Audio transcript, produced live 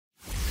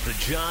The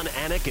John,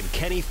 Anik, and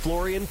Kenny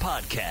Florian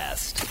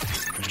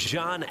podcast.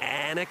 John,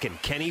 Anik,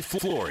 and Kenny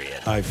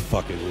Florian. I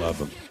fucking love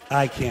them.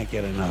 I can't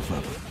get enough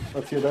of them.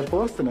 Let's hear that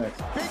Boston next.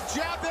 Big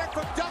jab there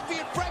from Duffy,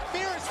 and Frank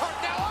Mir is hurt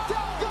now.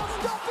 Down goes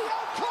Duffy,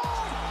 out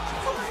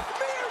cold. Frank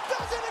Mir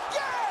does it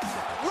again.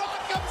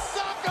 Rock'em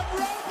sock'em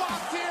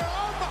robots here.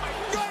 Oh my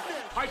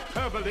goodness.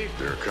 Hyperbole.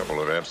 They're a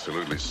couple of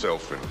absolutely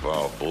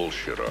self-involved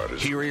bullshit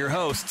artists. Here are your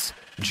hosts,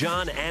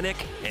 John, Anik,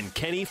 and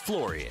Kenny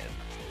Florian.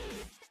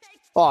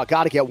 Oh, I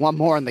got to get one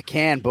more in the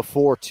can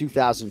before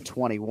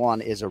 2021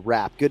 is a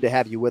wrap. Good to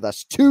have you with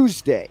us.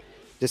 Tuesday,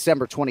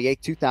 December 28th,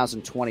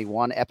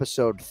 2021,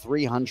 episode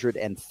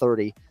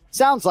 330.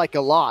 Sounds like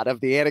a lot of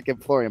the Anik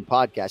and Florian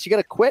podcast. You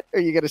going to quit or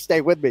you going to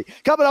stay with me?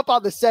 Coming up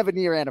on the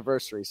 7-year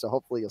anniversary, so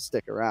hopefully you'll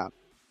stick around.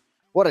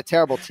 What a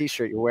terrible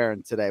T-shirt you're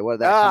wearing today. What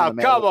that? Oh,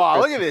 come on.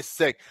 Look at this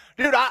thing.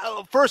 Dude,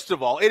 first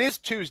of all, it is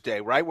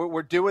Tuesday, right?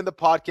 We're doing the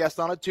podcast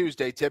on a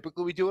Tuesday.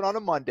 Typically, we do it on a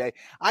Monday.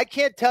 I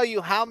can't tell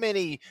you how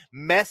many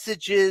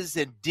messages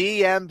and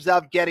DMs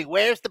I'm getting.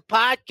 Where's the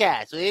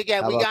podcast? We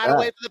got to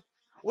wait for the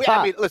 –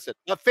 I mean, listen,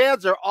 the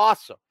fans are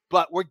awesome,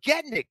 but we're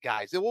getting it,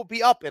 guys. It will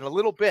be up in a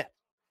little bit.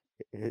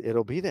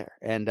 It'll be there,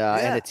 and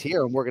it's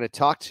here, and we're going to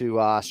talk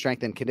to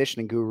strength and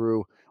conditioning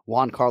guru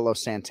Juan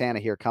Santana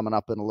here coming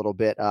up in a little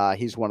bit.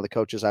 He's one of the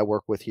coaches I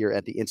work with here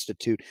at the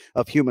Institute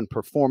of Human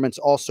Performance,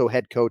 also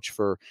head strength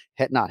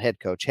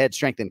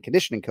and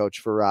conditioning coach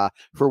for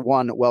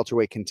one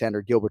welterweight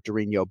contender, Gilbert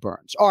Durino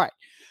Burns. All right.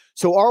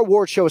 So our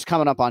award show is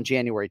coming up on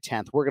January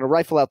 10th. We're going to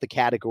rifle out the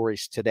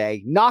categories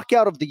today.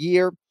 Knockout of the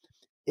year.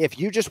 If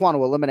you just want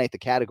to eliminate the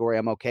category,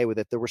 I'm okay with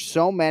it. There were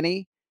so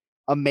many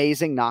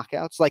amazing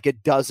knockouts, like a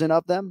dozen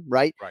of them,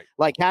 right?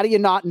 Like, how do you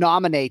not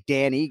nominate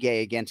Dan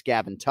Ige against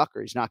Gavin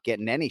Tucker? He's not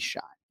getting any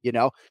shine, you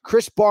know?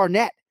 Chris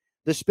Barnett,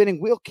 the spinning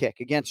wheel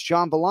kick against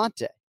John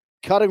Vellante,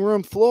 cutting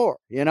room floor,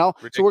 you know?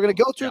 Ridiculous. So we're going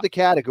to go through the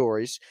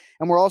categories,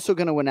 and we're also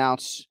going to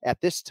announce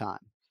at this time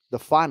the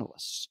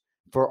finalists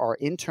for our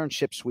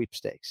internship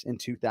sweepstakes in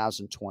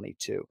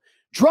 2022.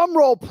 Drum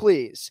roll,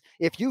 please.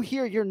 If you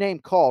hear your name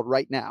called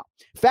right now,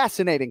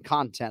 fascinating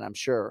content, I'm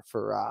sure,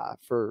 for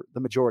the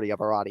majority of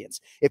our audience.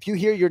 If you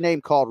hear your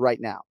name called right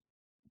now,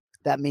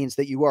 that means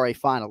that you are a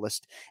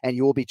finalist, and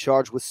you will be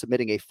charged with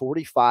submitting a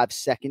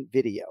 45-second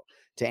video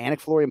to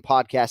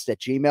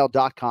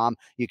anikflorianpodcast@gmail.com.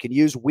 You can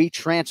use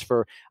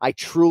WeTransfer. I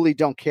truly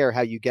don't care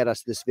how you get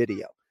us this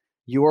video.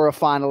 You are a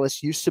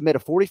finalist. You submit a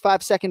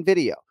 45-second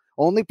video.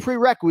 Only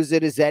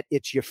prerequisite is that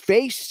it's your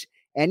face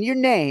and your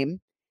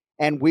name,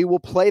 and we will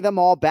play them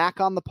all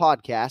back on the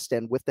podcast.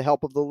 And with the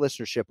help of the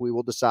listenership, we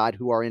will decide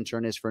who our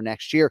intern is for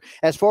next year.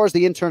 As far as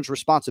the intern's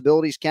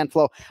responsibilities, Ken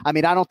Flo, I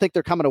mean, I don't think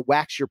they're coming to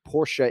wax your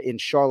Porsche in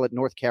Charlotte,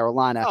 North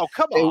Carolina. Oh,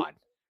 come on.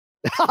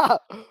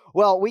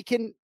 Well,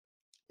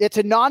 it's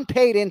a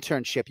non-paid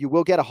internship. You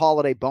will get a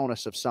holiday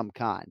bonus of some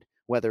kind,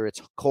 whether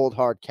it's cold,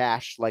 hard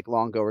cash like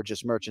Longo or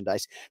just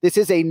merchandise. This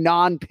is a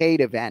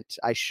non-paid event.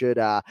 I should,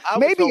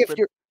 maybe if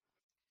you're,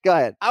 go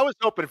ahead. I was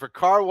hoping for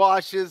car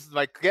washes,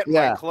 like getting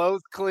my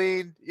clothes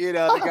clean. You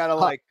know, they gotta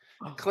like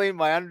clean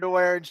my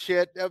underwear and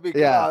shit. That'd be good.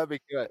 Yeah. That'd be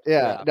good.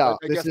 Yeah. No,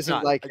 this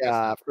isn't like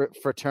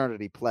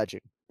fraternity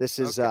pledging. This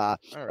is a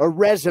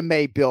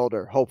resume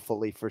builder,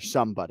 hopefully, for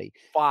somebody.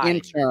 Fine.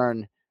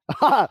 Intern,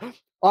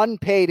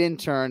 unpaid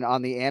intern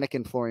on the Anik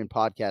and Florian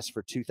podcast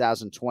for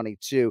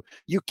 2022.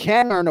 You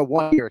can earn a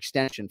 1-year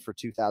extension for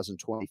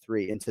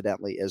 2023,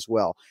 incidentally, as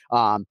well.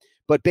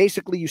 But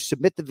basically, you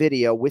submit the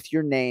video with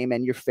your name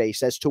and your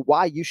face as to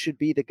why you should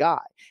be the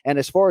guy. And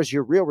as far as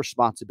your real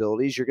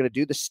responsibilities, you're going to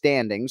do the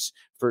standings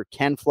for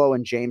Ken Flo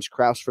and James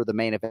Krause for the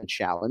main event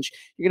challenge.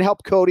 You're going to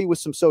help Cody with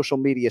some social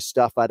media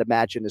stuff, I'd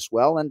imagine, as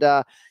well. And,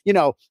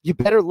 you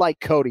better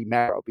like Cody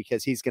Marrow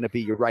because he's going to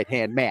be your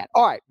right-hand man.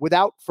 All right,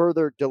 without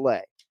further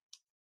delay.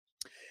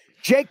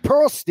 Jake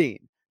Pearlstein,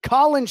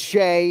 Colin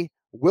Shea,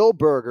 Will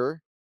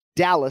Berger,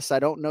 Dallas, I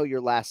don't know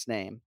your last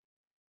name,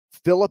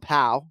 Philip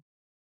Howe,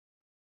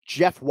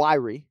 Jeff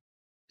Wyrie,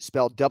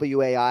 spelled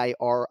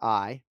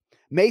Wairi,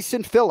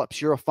 Mason Phillips,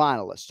 you're a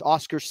finalist.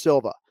 Oscar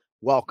Silva,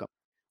 welcome.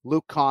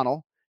 Luke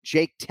Connell,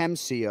 Jake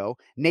Temsio,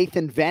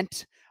 Nathan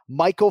Vent,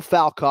 Michael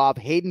Falkov,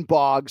 Hayden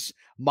Boggs,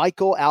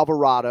 Michael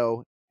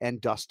Alvarado,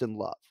 and Dustin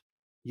Love.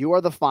 You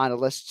are the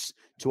finalists.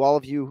 To all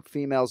of you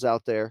females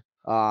out there,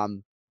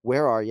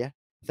 where are you?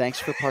 Thanks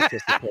for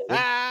participating.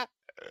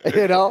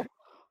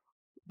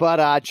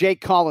 But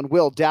Jake, Colin,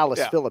 Will,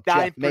 Dallas, Philip,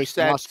 Jeff,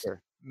 Mason, Musker.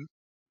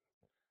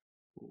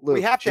 Luke,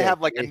 we have to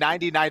have like a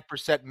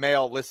 99%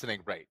 male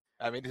listening rate.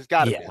 I mean, it's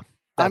got to be.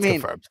 That's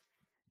confirmed.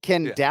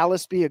 Can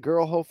Dallas be a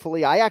girl,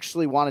 hopefully? I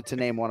actually wanted to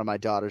name one of my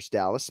daughters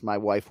Dallas. My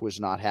wife was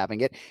not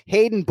having it.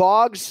 Hayden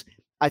Boggs.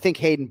 I think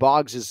Hayden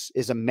Boggs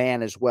is a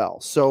man as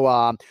well.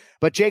 So,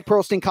 but Jake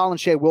Pearlstein, Colin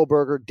Shea, Will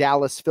Berger,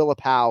 Dallas,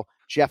 Philip Howe,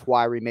 Jeff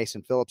Wyrie,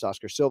 Mason Phillips,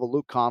 Oscar Silva,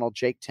 Luke Connell,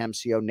 Jake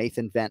Temsio,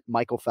 Nathan Vent,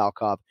 Michael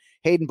Falkov,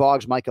 Hayden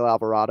Boggs, Michael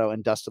Alvarado,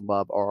 and Dustin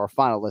Love are our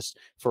finalists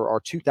for our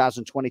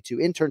 2022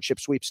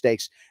 internship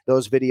sweepstakes.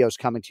 Those videos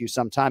coming to you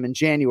sometime in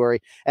January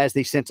as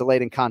the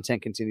scintillating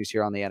content continues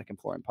here on the Anik and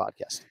Florian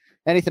podcast.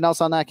 Anything else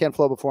on that, Ken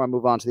Flo, before I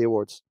move on to the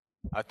awards?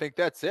 I think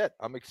that's it.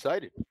 I'm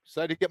excited.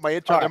 Excited to get my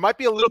intern. There might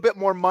be a little bit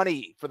more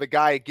money for the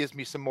guy who gives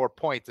me some more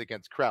points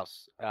against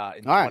Kraus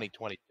in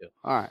 2022.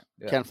 All right.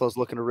 Yeah. Ken Flo's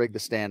looking to rig the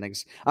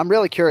standings. I'm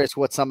really curious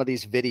what some of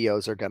these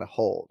videos are going to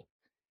hold.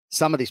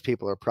 Some of these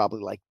people are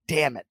probably like,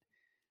 damn it,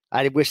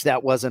 I wish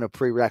that wasn't a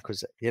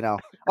prerequisite, All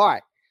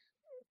right.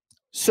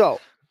 So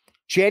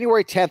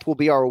January 10th will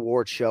be our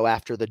award show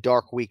after the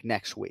dark week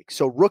next week.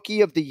 So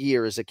Rookie of the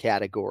Year is a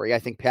category. I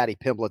think Patty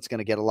Pimblett's going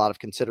to get a lot of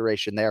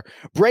consideration there.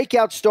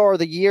 Breakout Star of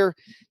the Year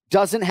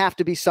doesn't have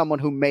to be someone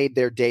who made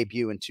their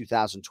debut in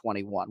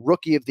 2021.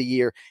 Rookie of the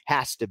Year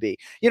has to be.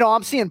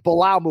 I'm seeing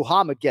Bilal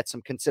Muhammad get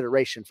some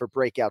consideration for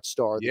Breakout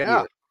Star of the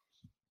Year.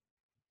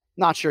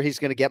 Not sure he's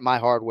going to get my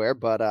hardware,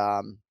 but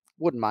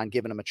wouldn't mind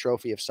giving him a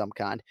trophy of some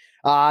kind.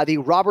 The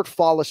Robert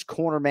Follis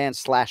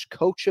Cornerman /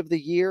 Coach of the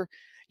Year.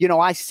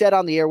 I said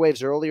on the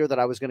airwaves earlier that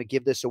I was going to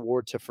give this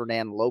award to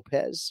Fernand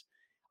Lopez.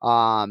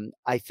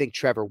 I think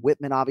Trevor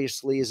Whitman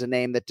obviously is a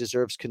name that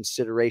deserves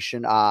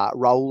consideration.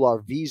 Raul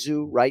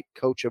Arvizu, right?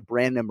 Coach of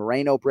Brandon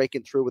Moreno,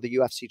 breaking through with a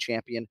UFC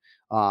champion.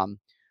 A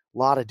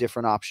lot of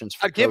different options.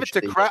 I'd give it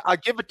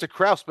to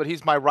Kraus, but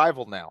he's my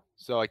rival now,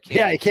 so I can't.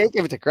 Yeah, I can't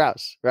give it to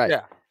Kraus. Right.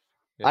 Yeah.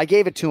 I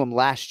gave it to him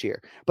last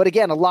year. But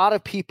again, a lot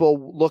of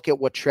people look at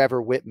what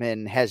Trevor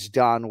Whitman has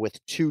done with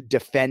 2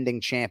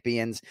 defending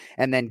champions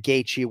and then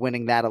Gaethje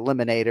winning that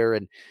eliminator,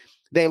 and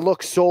they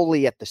look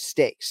solely at the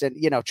stakes. And,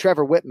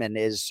 Trevor Whitman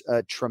is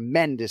a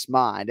tremendous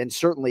mind. And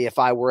certainly if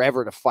I were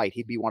ever to fight,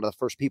 he'd be one of the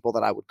first people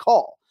that I would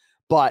call.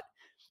 But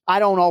I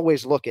don't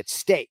always look at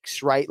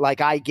stakes, right?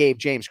 Like I gave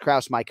James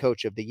Krause my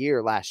Coach of the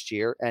Year last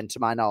year, and to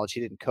my knowledge, he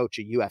didn't coach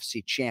a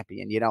UFC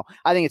champion.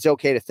 I think it's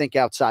okay to think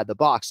outside the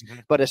box. Mm-hmm.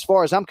 But as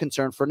far as I'm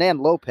concerned,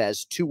 Fernand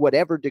Lopez, to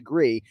whatever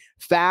degree,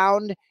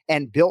 found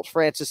and built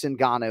Francis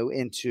Ngannou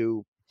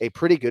into a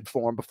pretty good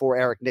form before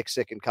Eric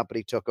Nixick and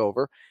company took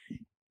over.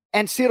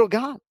 And Cyril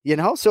Gane,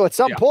 So at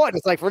some point,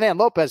 it's like Fernand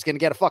Lopez can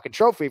get a fucking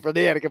trophy for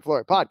the Anik and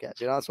Florian podcast.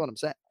 That's what I'm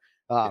saying.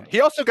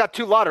 He also got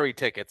 2 lottery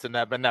tickets in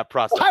that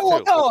process. I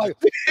won't know.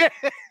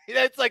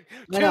 It's like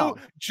 2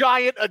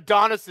 giant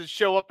Adonises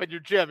show up in your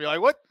gym. You're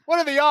like, what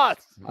are the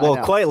odds? Well,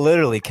 quite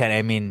literally, Ken.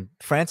 I mean,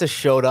 Francis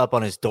showed up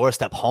on his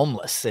doorstep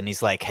homeless, and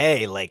he's like,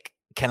 "Hey,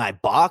 can I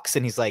box?"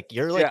 And he's like,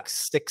 "You're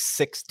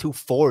 6'6",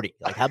 240.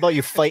 How about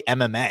you fight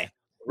MMA?"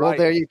 Well,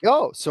 there you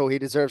go. So he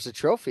deserves a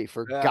trophy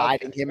for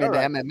guiding him into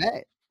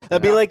MMA.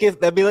 That'd be like if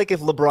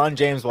LeBron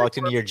James walked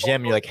into your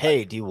gym, you're like,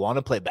 "Hey, do you want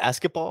to play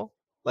basketball?"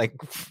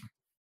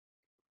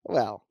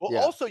 Well,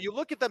 also you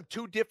look at them,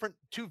 2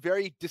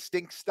 very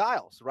distinct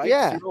styles, right?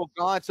 Yeah. Cyril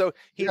Gane, so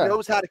he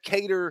knows how to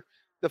cater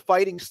the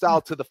fighting style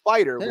to the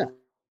fighter,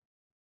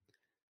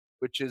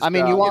 which is. I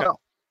mean,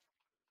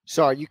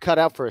 Sorry, you cut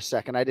out for a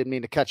second. I didn't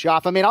mean to cut you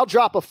off. I mean, I'll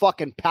drop a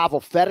fucking Pavel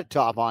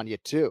Fedotov on you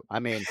too. I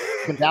mean,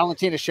 can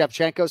Valentina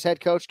Shevchenko's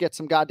head coach get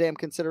some goddamn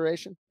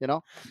consideration?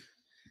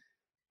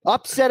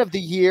 Upset of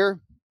the year.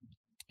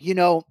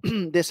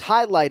 This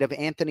highlight of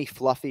Anthony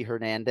Fluffy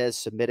Hernandez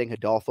submitting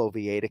Adolfo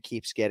Vieira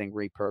keeps getting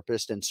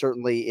repurposed, and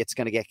certainly it's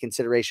going to get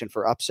consideration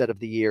for upset of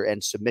the year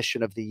and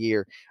submission of the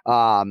year.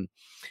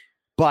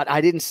 But I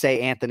didn't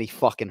say Anthony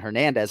fucking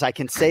Hernandez. I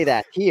can say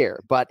that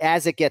here, but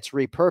as it gets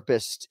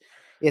repurposed,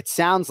 it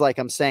sounds like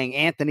I'm saying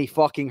Anthony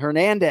fucking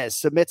Hernandez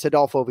submits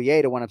Adolfo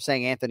Vieira when I'm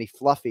saying Anthony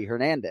Fluffy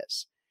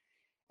Hernandez.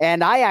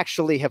 And I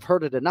actually have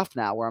heard it enough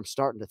now where I'm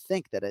starting to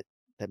think that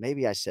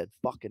maybe I said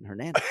fucking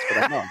Hernandez,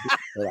 but I know.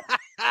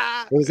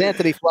 It was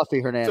Anthony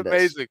Fluffy Hernandez.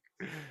 It's amazing.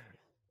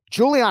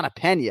 Juliana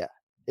Pena,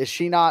 is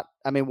she not?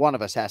 I mean, one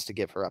of us has to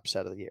give her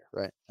upset of the year,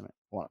 right? I mean,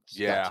 one of us.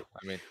 Yeah.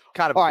 I mean,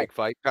 kind of a big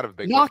fight. Kind of a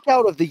big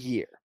knockout of the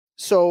year.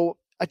 So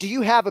do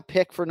you have a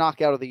pick for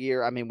knockout of the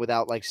year? I mean,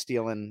 without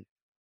stealing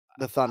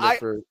the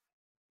thunder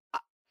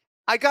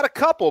I got a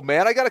couple,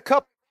 man. I got a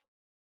couple.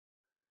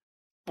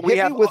 We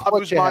have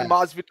Usman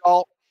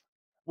Masvidal.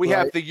 We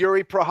have the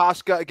Yuri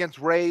Prohaska against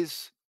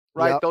Reyes.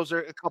 Right. Yep. Those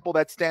are a couple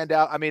that stand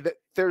out. I mean,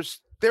 there's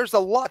a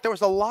lot. There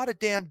was a lot of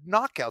damn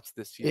knockouts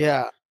this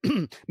year. Yeah.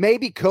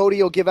 Maybe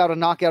Cody will give out a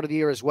knockout of the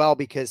year as well,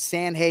 because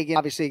Sandhagen,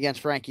 obviously against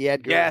Frankie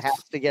Edgar,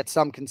 has to get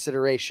some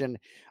consideration.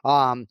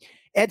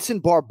 Edson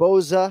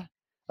Barboza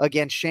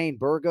against Shane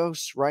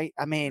Burgos. Right.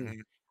 I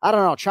mean, I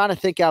don't know. Trying to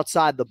think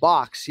outside the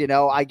box,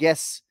 I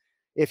guess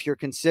if you're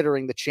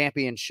considering the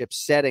championship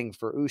setting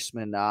for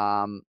Usman,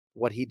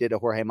 what he did to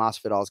Jorge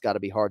Masvidal has got to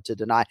be hard to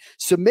deny.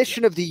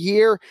 Submission of the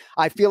year,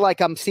 I feel like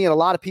I'm seeing a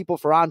lot of people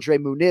for Andre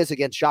Muniz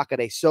against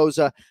Jacare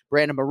Souza,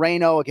 Brandon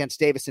Moreno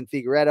against Davison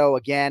Figueiredo,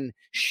 again,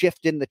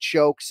 shifting the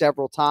choke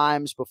several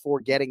times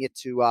before getting it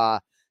to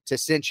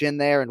cinch in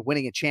there and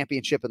winning a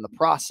championship in the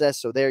process.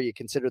 So there you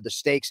consider the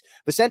stakes.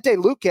 Vicente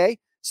Luque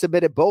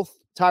submitted both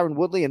Tyron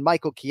Woodley and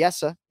Michael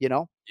Chiesa, Yep.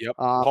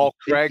 Paul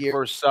Craig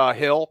versus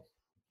Hill,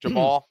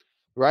 Jamal.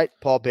 Right.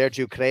 Paul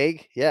Berju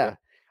Craig. Yeah.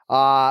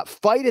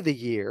 Fight of the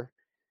year,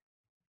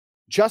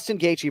 Justin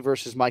Gaethje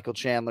versus Michael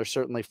Chandler,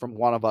 certainly from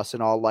one of us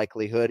in all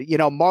likelihood.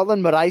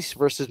 Marlon Moraes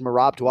versus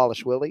Merab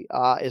Dvalishvili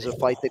is a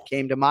fight that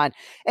came to mind.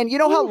 And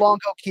how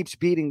Longo keeps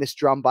beating this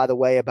drum, by the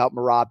way, about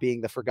Merab being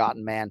the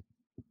forgotten man.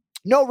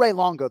 No Ray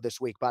Longo this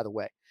week, by the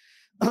way.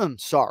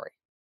 Sorry.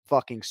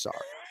 fucking sorry.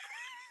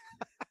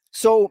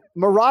 So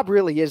Merab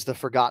really is the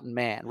forgotten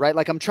man, right?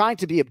 Like, I'm trying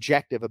to be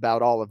objective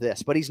about all of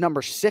this, but he's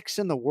number 6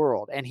 in the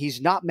world, and he's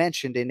not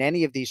mentioned in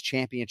any of these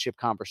championship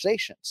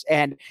conversations.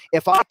 And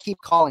if I keep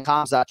calling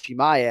Khamzat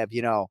Chimaev,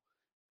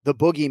 the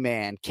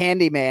boogeyman,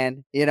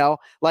 Candyman,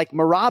 like,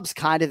 Merab's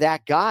kind of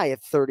that guy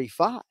at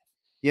 35,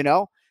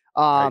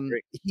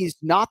 he's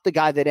not the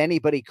guy that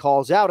anybody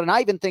calls out. And I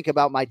even think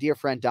about my dear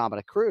friend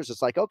Dominic Cruz.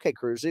 It's like, okay,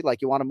 Cruzy,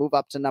 like, you want to move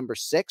up to number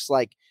 6?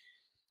 Like,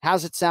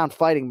 how's it sound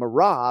fighting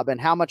Merab, and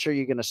how much are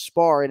you going to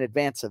spar in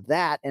advance of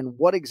that? And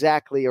what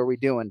exactly are we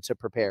doing to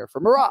prepare for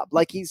Merab?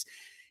 Like, he's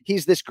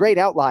this great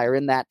outlier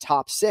in that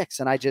top 6.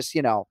 And I just,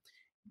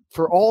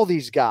 for all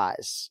these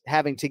guys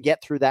having to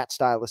get through that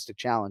stylistic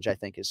challenge, I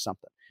think is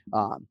something.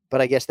 But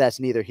I guess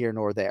that's neither here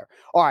nor there.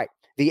 All right.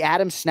 The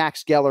Adam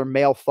Snacks Geller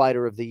Male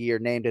Fighter of the Year,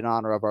 named in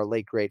honor of our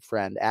late great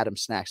friend, Adam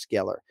Snacks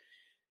Geller.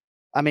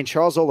 I mean,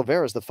 Charles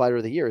Oliveira is the fighter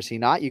of the year, is he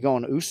not? You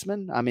going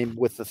Usman? I mean,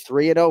 with the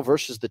 3-0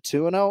 versus the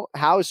 2-0,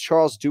 how is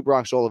Charles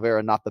Dubronx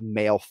Oliveira not the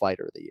male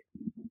fighter of the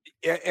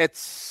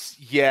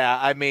year?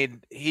 I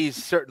mean, he's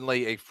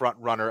certainly a front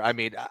runner. I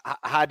mean,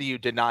 how do you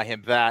deny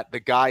him that? The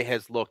guy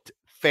has looked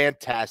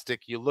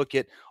fantastic. You look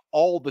at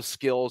all the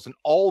skills and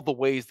all the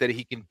ways that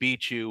he can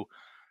beat you.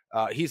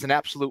 He's an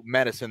absolute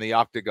menace in the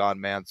octagon,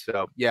 man.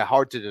 So, yeah,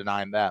 hard to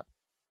deny him that.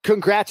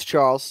 Congrats,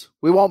 Charles.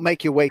 We won't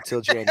make you wait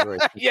till January.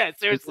 Yeah,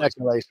 seriously.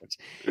 Congratulations.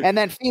 And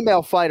then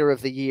female fighter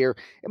of the year,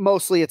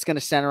 mostly it's going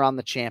to center on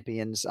the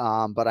champions,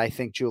 but I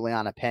think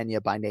Juliana Pena,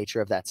 by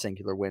nature of that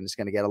singular win, is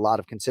going to get a lot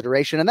of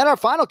consideration. And then our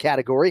final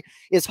category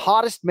is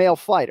hottest male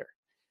fighter.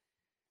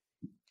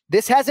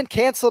 This hasn't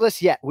canceled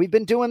us yet. We've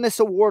been doing this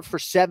award for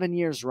 7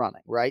 years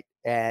running, right?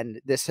 And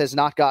this has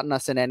not gotten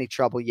us in any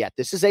trouble yet.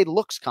 This is a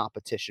looks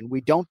competition.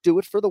 We don't do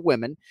it for the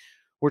women.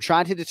 We're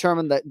trying to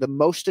determine the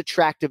most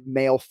attractive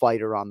male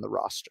fighter on the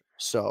roster.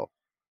 So,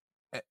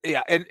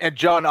 yeah, and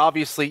John,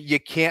 obviously, you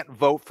can't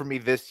vote for me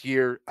this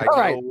year. I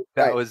know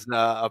that was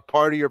a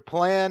part of your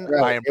plan.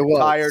 Right, I am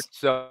retired,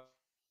 so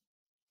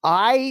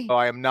I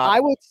am not.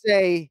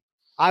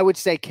 I would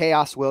say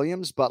Chaos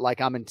Williams, but like,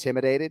 I'm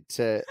intimidated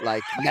to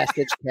like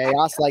message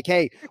Chaos like,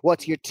 "Hey,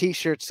 what's your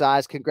T-shirt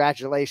size?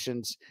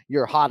 Congratulations,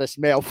 you're hottest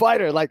male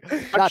fighter." Like,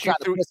 not trying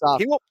to piss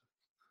off.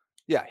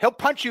 He'll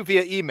punch you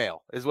via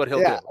email is what he'll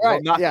do. Right.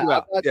 He'll knock you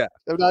out.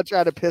 I'm not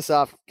trying to piss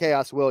off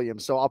Chaos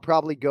Williams, so I'll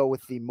probably go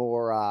with the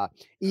more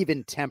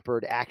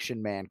even-tempered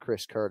action man,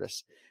 Chris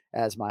Curtis,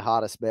 as my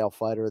hottest male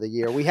fighter of the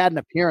year. We had an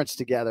appearance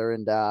together,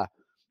 and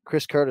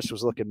Chris Curtis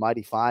was looking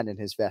mighty fine in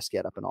his vest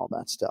getup and all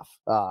that stuff.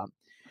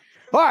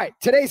 All right,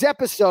 today's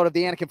episode of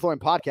the Anik and Florian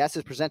podcast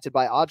is presented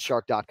by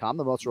Oddshark.com,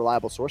 the most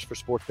reliable source for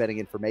sports betting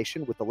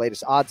information with the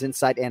latest odds,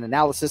 insight, and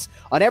analysis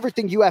on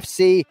everything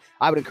UFC.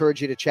 I would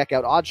encourage you to check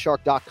out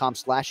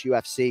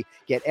Oddshark.com/UFC.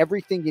 Get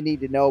everything you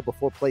need to know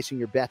before placing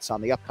your bets on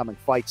the upcoming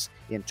fights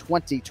in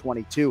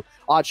 2022.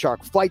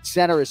 Oddshark Fight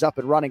Center is up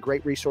and running.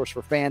 Great resource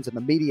for fans and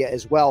the media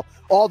as well.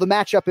 All the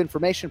matchup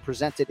information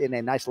presented in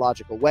a nice,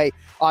 logical way.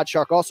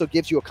 Oddshark also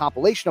gives you a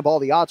compilation of all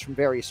the odds from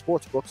various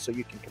sports books so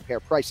you can compare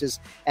prices,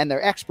 and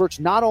their experts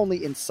not only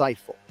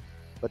insightful,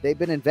 but they've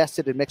been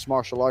invested in mixed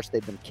martial arts.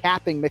 They've been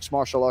capping mixed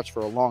martial arts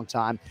for a long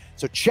time.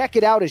 So check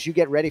it out as you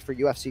get ready for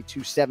UFC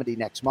 270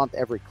 next month.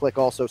 Every click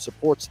also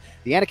supports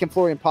the Anik and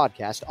Florian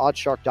podcast,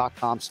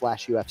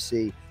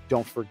 Oddshark.com/UFC.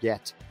 Don't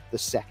forget the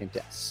second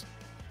S.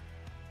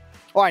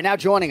 All right, now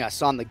joining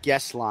us on the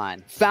guest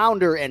line,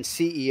 founder and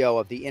CEO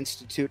of the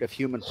Institute of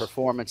Human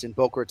Performance in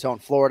Boca Raton,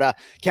 Florida,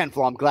 Ken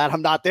Flo. I'm glad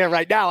I'm not there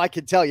right now. I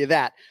can tell you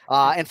that.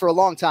 And for a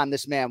long time,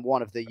 this man,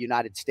 one of the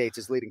United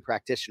States' leading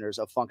practitioners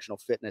of functional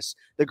fitness,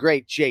 the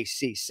great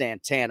JC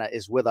Santana,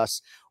 is with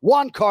us.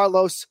 Juan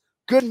Carlos,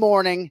 good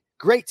morning.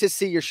 Great to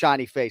see your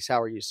shiny face.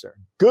 How are you, sir?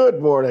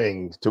 Good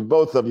morning to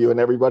both of you and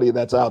everybody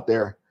that's out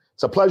there.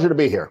 It's a pleasure to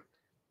be here.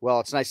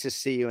 Well, it's nice to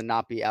see you and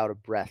not be out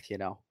of breath,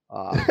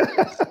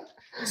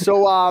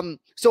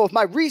 So if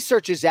my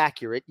research is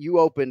accurate, you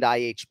opened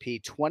I.H.P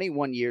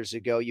 21 years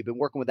ago. You've been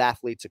working with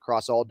athletes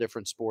across all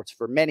different sports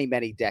for many,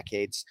 many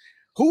decades.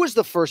 Who was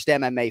the first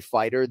MMA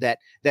fighter that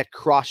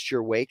crossed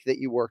your wake that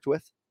you worked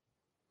with?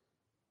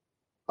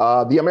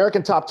 The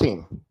American Top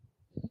Team.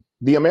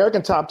 The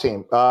American Top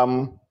Team.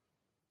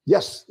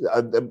 Yes,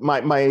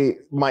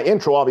 my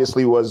intro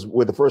obviously was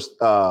with the first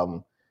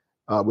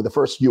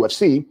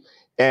UFC,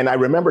 and I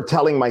remember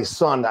telling my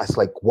son, I was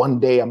like, one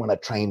day I'm going to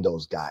train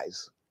those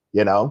guys.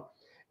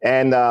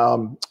 And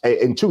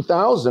in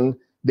 2000,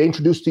 they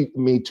introduced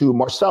me to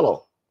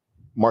Marcelo,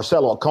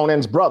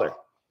 Conan's brother.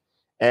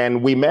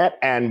 And we met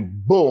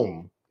and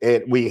boom,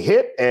 we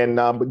hit. And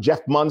Jeff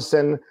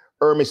Munson,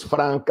 Hermes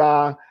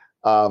Franca,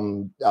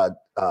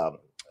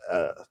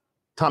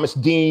 Thomas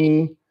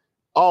Dean,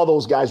 all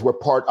those guys were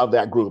part of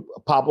that group.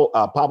 Pablo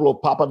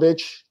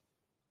Popovich,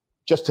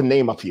 just to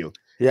name a few.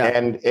 Yeah.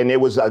 And it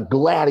was a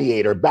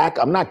gladiator back.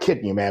 I'm not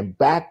kidding you, man.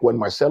 Back when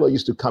Marcelo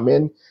used to come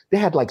in, they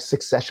had like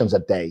 6 sessions a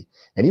day,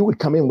 and he would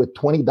come in with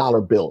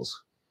 $20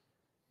 bills.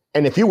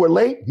 And if you were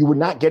late, you were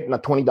not getting a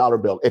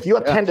 $20 bill. If you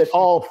attended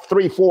all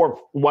 3, 4,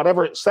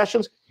 whatever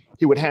sessions,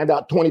 He would hand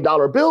out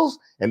 $20 bills,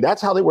 and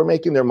that's how they were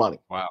making their money.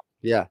 Wow.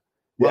 Yeah.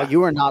 Well,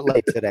 you were not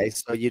late today,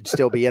 so you'd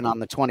still be in on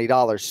the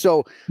 $20.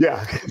 So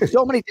yeah,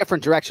 so many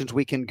different directions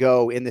we can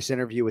go in this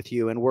interview with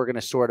you, and we're going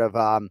to sort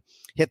of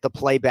hit the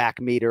playback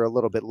meter a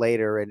little bit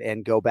later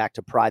and go back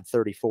to Pride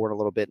 34 in a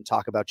little bit and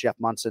talk about Jeff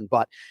Munson.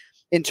 But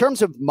in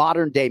terms of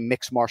modern day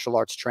mixed martial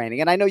arts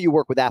training, and I know you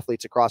work with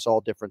athletes across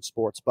all different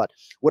sports, but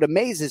what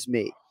amazes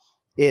me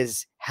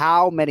is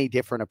how many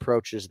different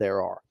approaches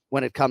there are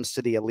when it comes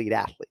to the elite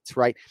athletes,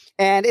 right?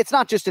 And it's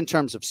not just in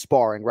terms of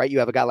sparring, right? You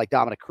have a guy like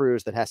Dominic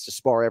Cruz that has to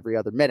spar every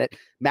other minute.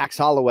 Max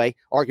Holloway,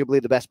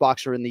 arguably the best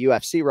boxer in the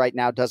UFC right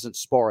now, doesn't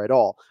spar at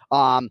all.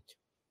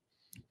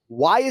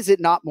 Why is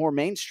it not more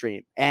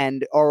mainstream?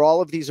 And are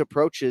all of these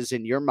approaches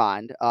in your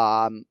mind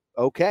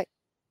okay?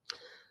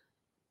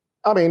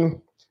 I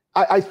mean,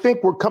 I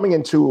think we're coming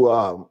into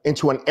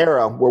an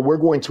era where we're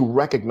going to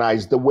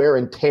recognize the wear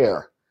and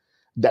tear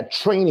that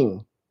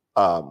training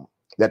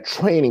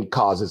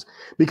causes,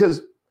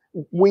 because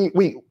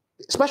we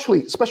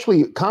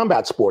especially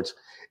combat sports,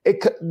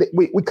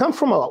 we come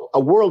from a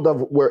world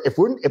of where if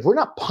we're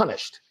not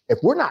punished, if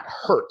we're not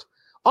hurt,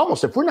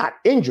 almost if we're not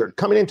injured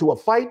coming into a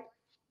fight,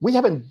 we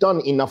haven't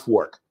done enough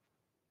work.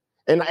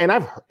 And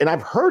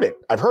I've heard it.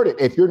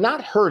 If you're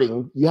not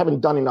hurting, you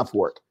haven't done enough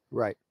work.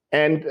 Right.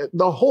 And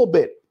the whole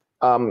bit.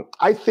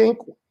 I think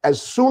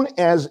as soon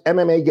as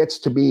MMA gets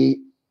to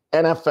be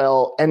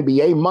NFL,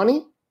 NBA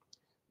money,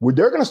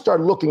 they're going to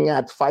start looking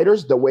at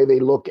fighters the way they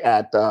look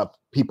at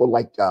people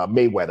like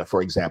Mayweather,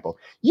 for example.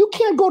 You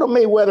can't go to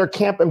Mayweather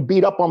camp and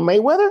beat up on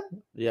Mayweather.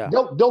 Yeah,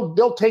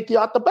 they'll take you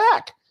out the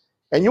back,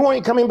 and you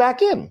ain't coming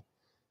back in.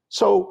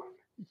 So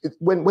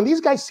when these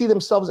guys see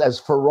themselves as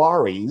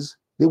Ferraris,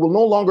 they will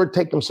no longer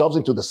take themselves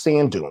into the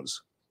sand dunes.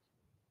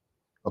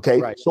 Okay,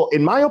 right. So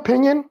in my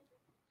opinion,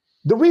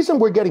 the reason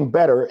we're getting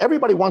better,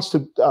 everybody wants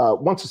to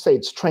say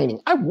it's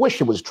training. I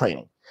wish it was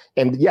training.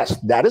 And yes,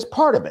 that is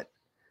part of it.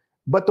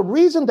 But the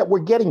reason that we're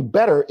getting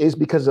better is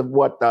because of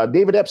what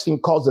David Epstein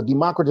calls the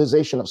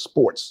democratization of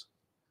sports.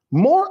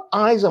 More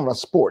eyes on the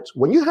sports.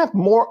 When you have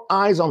more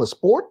eyes on the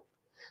sport,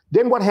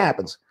 then what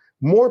happens?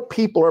 More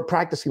people are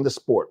practicing the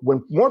sport.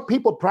 When more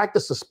people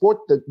practice the sport,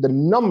 the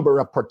number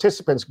of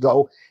participants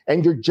go,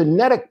 and your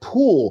genetic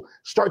pool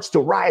starts to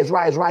rise,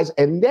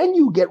 and then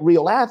you get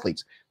real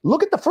athletes.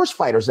 Look at the first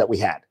fighters that we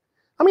had.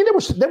 I mean,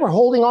 they were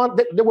holding on.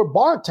 They were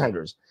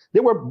bartenders. They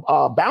were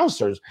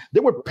bouncers. They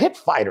were pit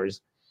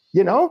fighters.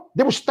 You know,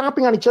 they were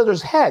stomping on each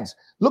other's heads.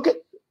 Look at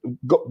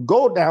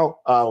go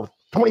now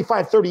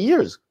 25, 30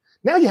 years.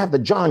 Now you have the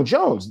John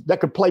Jones that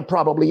could play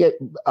probably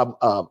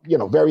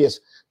various,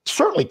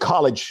 certainly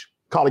college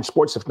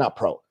sports, if not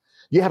pro.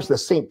 You have the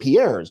St.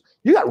 Pierre's.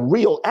 You got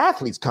real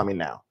athletes coming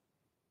now.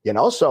 You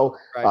know, so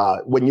right.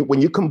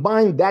 When you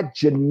combine that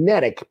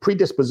genetic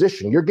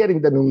predisposition, you're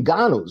getting the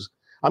Ngannous.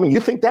 I mean,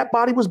 you think that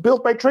body was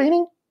built by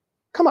training?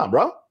 Come on,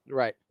 bro.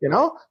 Right. You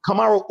know,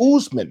 Kamaru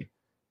Usman.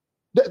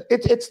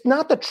 It's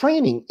not the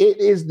training. It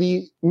is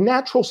the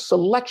natural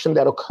selection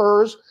that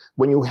occurs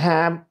when you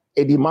have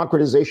a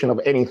democratization of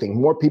anything,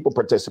 more people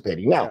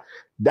participating. Now,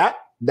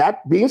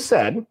 that being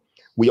said,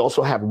 we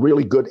also have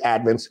really good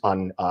advents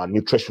on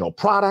nutritional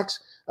products.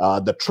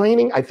 The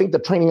training, I think the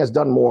training has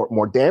done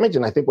more damage,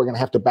 and I think we're going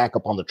to have to back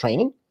up on the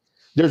training.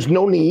 There's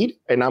no need,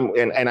 and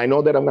I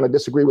know that I'm going to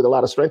disagree with a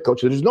lot of strength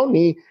coaches. There's no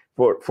need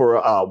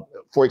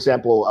for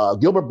example,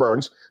 Gilbert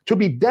Burns to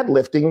be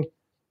deadlifting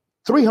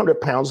 300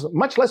 pounds,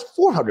 much less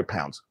 400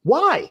 pounds.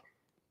 Why?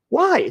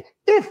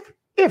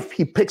 If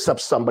he picks up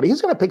somebody,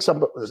 he's going to pick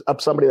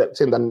up somebody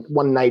that's in the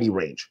 190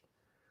 range.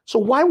 So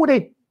why would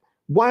a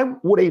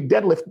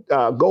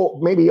deadlift go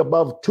maybe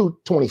above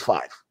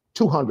 225,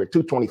 200,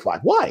 225?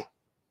 Why?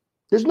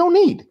 There's no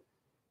need.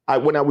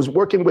 When I was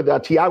working with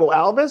Thiago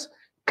Alves,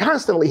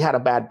 constantly had a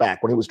bad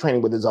back when he was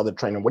training with his other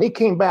trainer. When he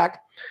came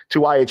back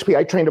to I.H.P,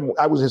 I trained him.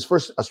 I was his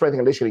first strength and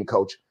conditioning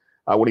coach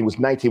when he was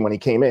 19 when he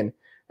came in.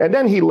 And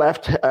then he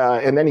left,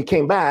 and then he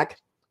came back.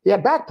 He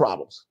had back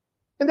problems.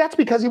 And that's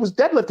because he was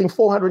deadlifting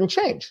 400 and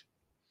change.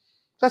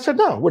 So I said,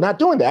 no, we're not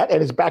doing that.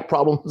 And his back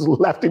problems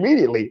left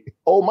immediately.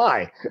 Oh,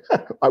 my.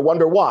 I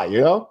wonder why,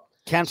 you know?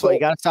 Cancel. So, you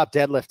got to stop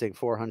deadlifting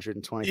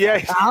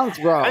 425 pounds,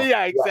 bro.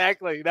 Yeah,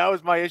 exactly. That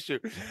was my issue.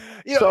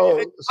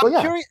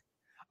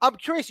 I'm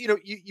curious, you know,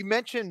 you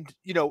mentioned,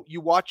 you know,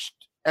 you watched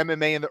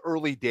MMA in the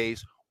early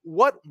days.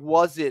 What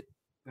was it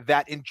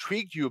that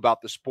intrigued you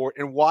about the sport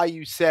and why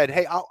you said,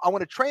 hey, I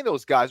want to train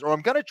those guys, or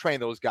I'm going to train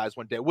those guys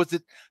one day? Was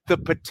it the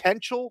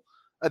potential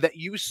that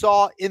you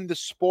saw in the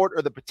sport,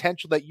 or the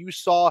potential that you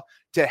saw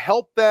to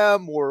help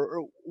them,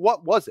 or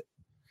what was it?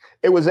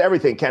 It was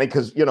everything, Kenny,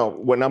 because, you know,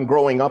 when I'm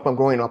growing up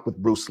with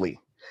Bruce Lee.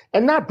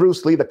 And not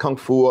Bruce Lee, the Kung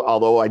Fu,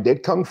 although I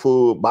did Kung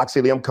Fu,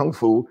 Boxilium Kung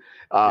Fu,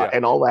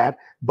 and all that.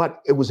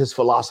 But it was his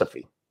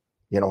philosophy.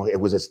 You know, it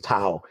was his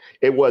Tao.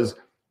 It was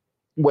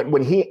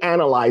when he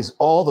analyzed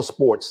all the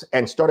sports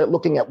and started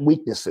looking at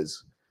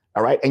weaknesses,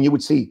 all right? And you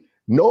would see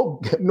no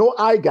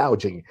eye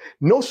gouging,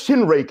 no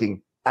shin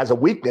raking as a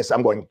weakness.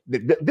 I'm going,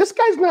 this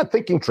guy's not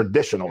thinking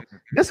traditional.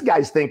 This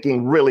guy's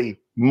thinking really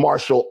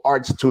martial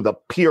arts to the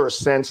pure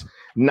sense,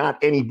 not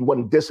any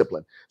one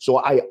discipline. So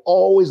I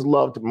always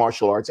loved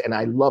martial arts, and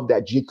I love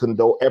that Jeet Kune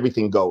Do,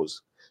 everything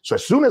goes. So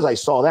as soon as I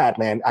saw that,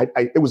 man,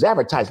 it was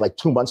advertised like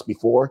 2 months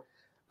before.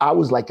 I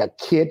was like a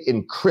kid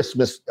in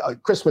Christmas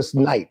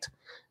night,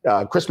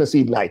 Christmas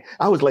Eve night.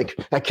 I was like,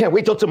 I can't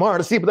wait till tomorrow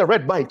to see the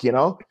red bike, you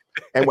know?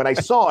 And when I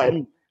saw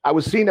it, I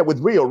was seeing it with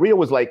Rio. Rio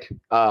was like,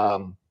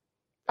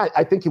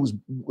 I think he was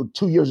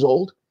 2 years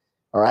old.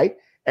 All right.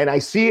 And I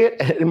see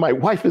it, and my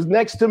wife is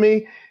next to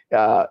me,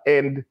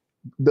 and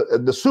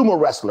the sumo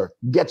wrestler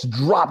gets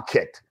drop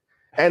kicked,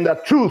 and the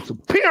tooth,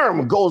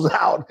 PIRM, goes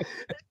out.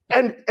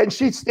 And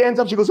she stands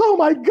up. She goes, "Oh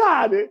my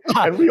God!"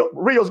 And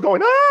Rio's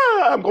going,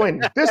 "Ah!" I'm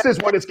going, "This is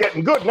when it's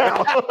getting good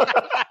now."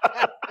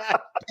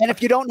 And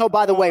if you don't know,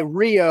 by the way,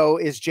 Rio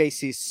is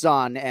JC's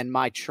son and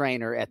my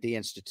trainer at the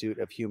Institute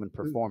of Human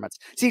Performance.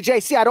 See,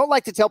 JC, I don't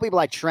like to tell people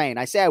I train.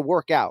 I say I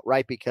work out,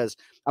 right? Because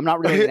I'm not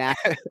really an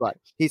athlete, but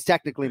he's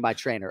technically my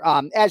trainer.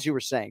 As you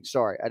were saying,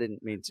 sorry, I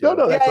didn't mean to.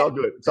 No, that's all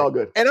good. It's all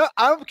good. And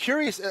I'm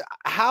curious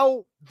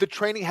how the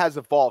training has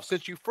evolved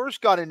since you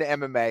first got into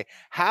MMA.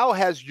 How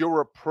has your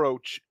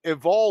approach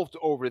evolved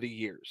over the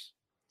years?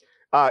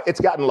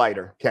 It's gotten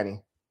lighter,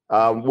 Kenny.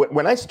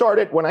 When I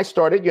started,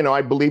 you know,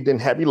 I believed in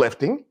heavy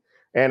lifting,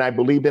 and I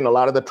believed in a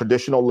lot of the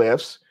traditional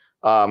lifts.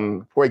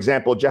 For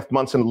example, Jeff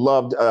Munson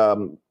loved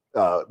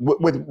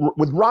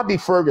with Rodney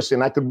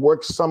Ferguson. I could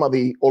work some of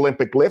the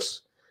Olympic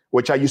lifts,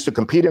 which I used to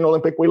compete in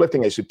Olympic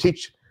weightlifting. I used to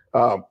teach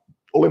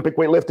Olympic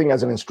weightlifting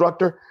as an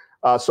instructor.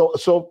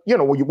 So you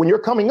know, when you're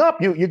coming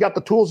up, you got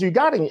the tools, you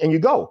got it, and you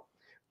go.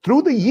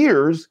 Through the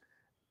years,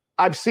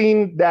 I've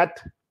seen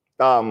that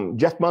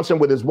Jeff Munson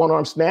with his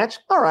one-arm snatch,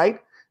 all right.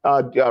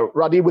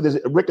 Rodney with his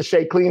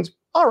ricochet cleans,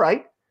 all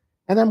right.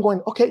 And I'm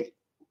going, okay,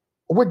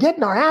 we're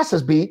getting our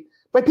asses beat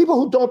by people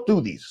who don't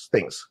do these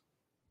things.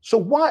 So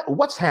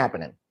what's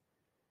happening?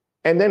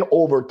 And then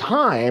over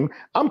time,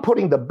 I'm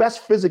putting the best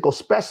physical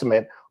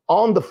specimen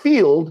on the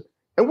field,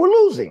 and we're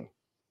losing.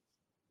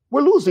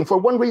 We're losing for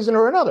one reason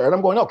or another. And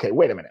I'm going, okay,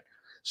 wait a minute.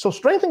 So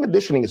strength and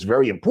conditioning is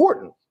very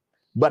important,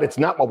 but it's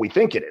not what we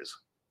think it is.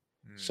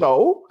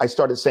 So I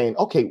started saying,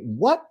 okay,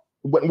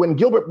 when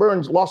Gilbert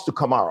Burns lost to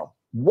Kamaru,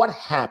 what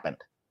happened?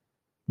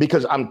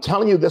 Because I'm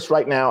telling you this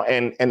right now,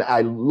 and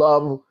I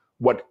love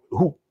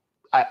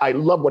I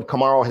love what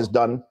Kamaru has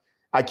done.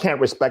 I can't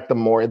respect him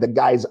more. The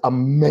guy's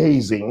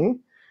amazing,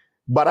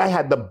 but I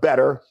had the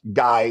better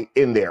guy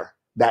in there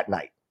that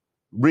night.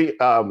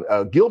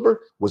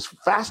 Gilbert was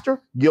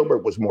faster.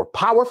 Gilbert was more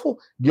powerful.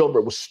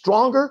 Gilbert was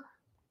stronger.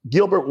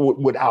 Gilbert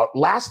would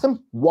outlast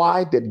him.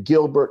 Why did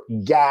Gilbert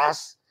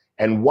gas?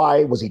 And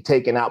why was he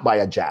taken out by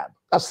a jab?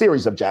 A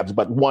series of jabs,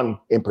 but one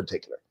in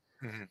particular.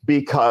 Mm-hmm.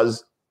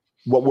 Because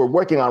what we're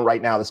working on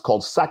right now is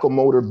called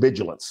psychomotor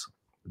vigilance.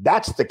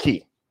 That's the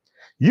key.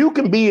 You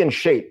can be in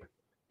shape,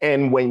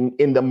 and when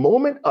in the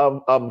moment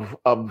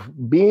of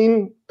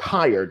being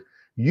tired,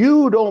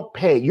 you don't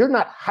pay. You're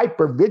not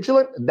hyper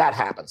vigilant. That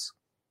happens.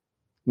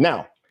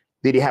 Now,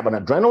 did he have an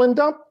adrenaline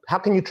dump? How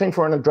can you train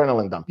for an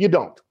adrenaline dump? You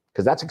don't,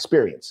 because that's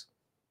experience.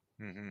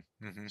 Mm-hmm.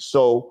 Mm-hmm.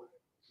 So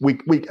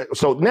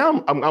so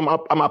now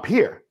I'm up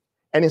here,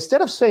 and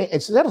instead of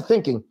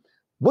thinking,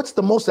 what's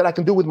the most that I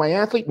can do with my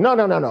athlete? No.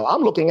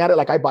 I'm looking at it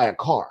like I buy a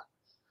car.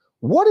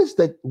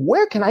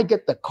 Where can I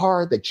get the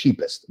car the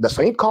cheapest? The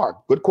same car,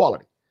 good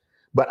quality,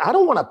 but I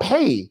don't want to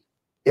pay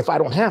if I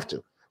don't have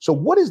to. So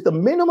what is the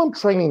minimum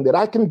training that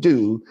I can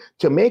do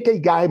to make a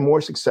guy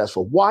more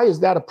successful? Why is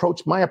that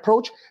approach my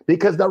approach?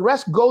 Because the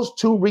rest goes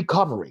to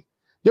recovery.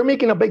 They're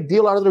making a big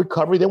deal out of the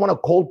recovery. They want a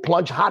cold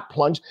plunge, hot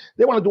plunge.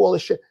 They want to do all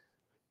this shit.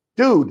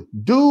 Dude,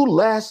 do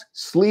less,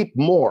 sleep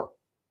more,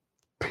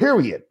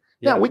 period.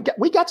 Yeah. Now,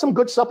 we got some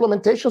good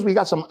supplementations. We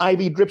got some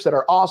IV drips that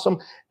are awesome,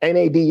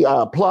 NAD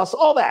plus,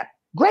 all that.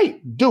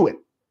 Great, do it.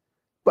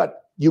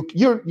 But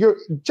you're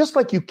just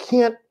like you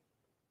can't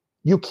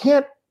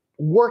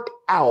work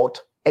out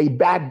a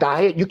bad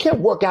diet. You can't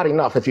work out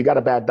enough if you got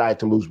a bad diet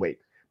to lose weight,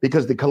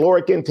 because the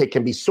caloric intake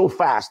can be so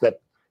fast that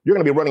you're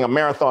going to be running a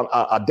marathon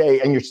a day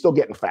and you're still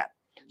getting fat.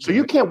 So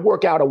you can't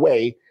work out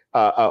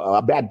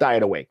a bad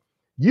diet away.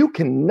 You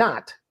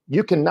cannot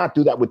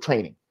do that with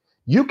training.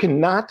 You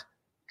cannot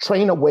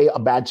train away a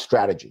bad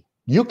strategy.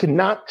 You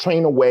cannot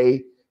train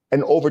away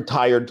an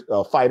overtired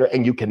fighter,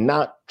 and you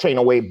cannot train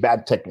away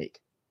bad technique.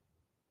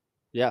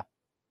 Yeah.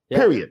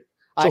 Period.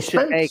 So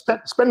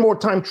spend more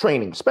time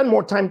training. Spend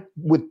more time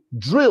with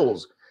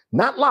drills,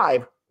 not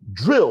live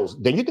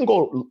drills. Then you can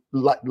go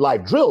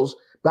live drills,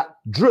 but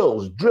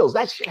drills.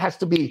 That shit has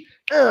to be.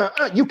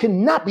 You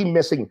cannot be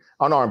missing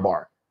an arm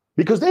bar,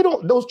 because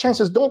those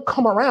chances don't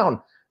come around.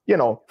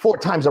 4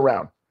 times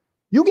around.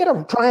 You get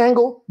a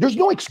triangle. There's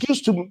no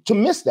excuse to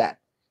miss that.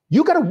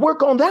 You got to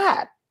work on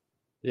that.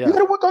 Yeah. You got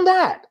to work on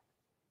that.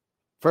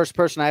 First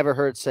person I ever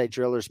heard say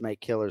drillers make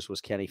killers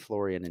was Kenny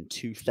Florian in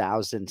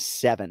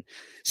 2007.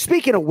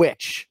 Speaking of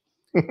which,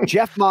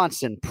 Jeff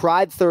Monson,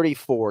 Pride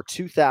 34,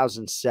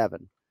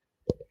 2007,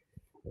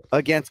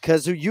 against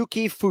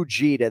Kazuyuki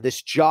Fujita,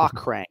 this jaw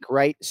crank,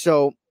 right?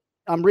 So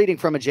I'm reading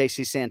from a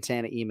JC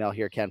Santana email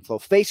here, Ken Flo.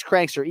 Face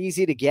cranks are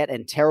easy to get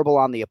and terrible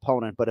on the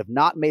opponent, but have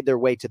not made their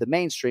way to the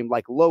mainstream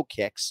like low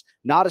kicks.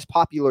 Not as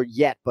popular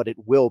yet, but it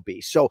will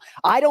be. So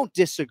I don't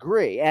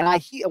disagree.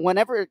 And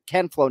whenever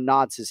Ken Flo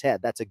nods his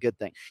head, that's a good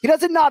thing. He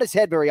doesn't nod his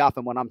head very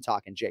often when I'm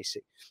talking, JC.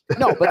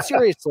 No, but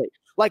seriously,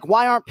 like,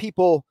 why aren't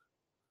people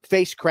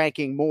face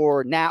cranking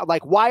more now?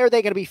 Like, why are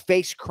they going to be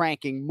face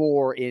cranking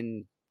more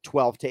in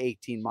 12 to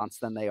 18 months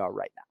than they are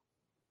right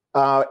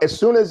now? As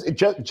soon as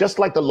just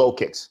like the low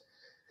kicks.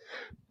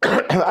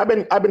 I've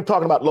been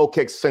talking about low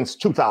kicks since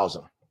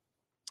 2000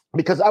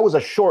 because I was a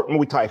short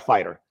Muay Thai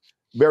fighter,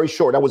 very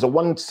short. I was a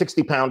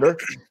 160 pounder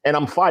and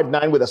I'm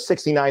 5'9" with a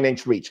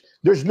 69-inch reach.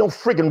 There's no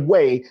friggin'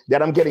 way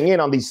that I'm getting in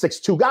on these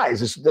 6'2"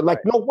 guys. It's like,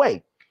 no way.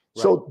 Right.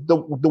 So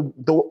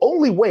the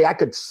only way I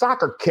could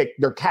soccer kick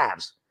their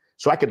calves.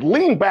 So I could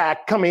lean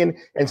back, come in,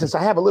 and since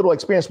I have a little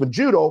experience with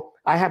judo,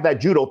 I have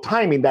that judo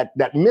timing, that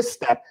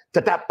misstep,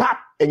 that pop,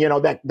 and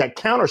that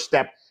counter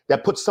step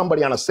that puts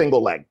somebody on a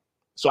single leg.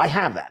 So I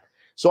have that.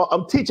 So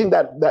I'm teaching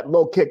that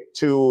low kick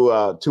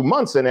to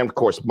Munson, and of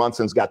course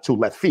Munson's got 2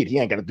 left feet. He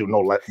ain't gonna do no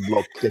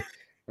low kick.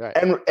 Right.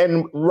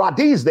 And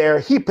Radi's there.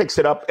 He picks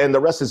it up, and the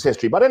rest is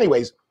history. But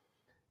anyways,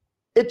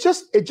 it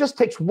just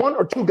takes 1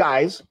 or 2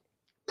 guys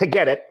to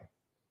get it,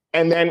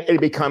 and then it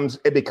becomes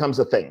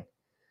a thing.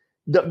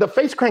 The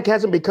face crank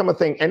hasn't become a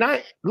thing. And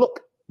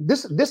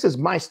this is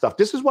my stuff.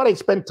 This is what I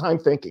spend time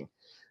thinking.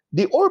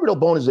 The orbital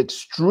bone is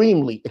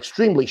extremely,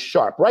 extremely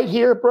sharp. Right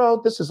here,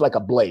 bro, this is like a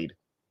blade.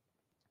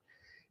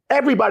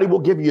 Everybody will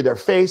give you their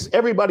face.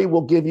 Everybody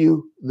will give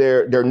you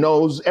their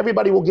nose.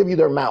 Everybody will give you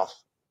their mouth.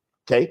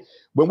 Okay.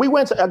 When we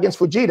went against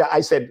Fujita,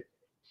 I said,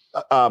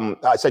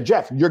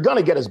 Jeff, you're going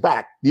to get his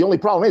back. The only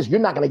problem is you're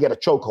not going to get a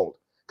chokehold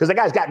because the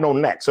guy's got no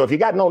neck. So if you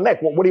got no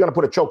neck, what are you going to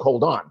put a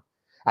chokehold on?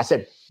 I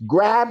said,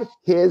 grab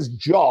his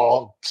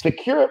jaw,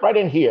 secure it right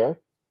in here.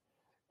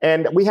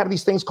 And we have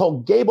these things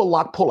called gable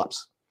lock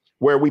pull-ups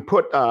where we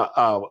put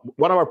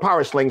one of our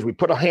power slings, we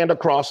put a hand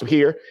across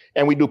here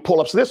and we do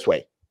pull-ups this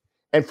way.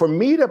 And for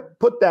me to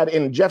put that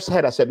in Jeff's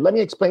head, I said, let me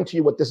explain to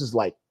you what this is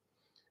like.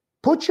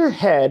 Put your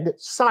head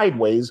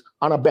sideways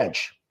on a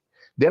bench.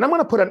 Then I'm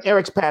going to put an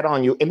Eric's pad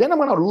on you. And then I'm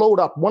going to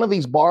load up one of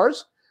these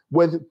bars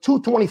with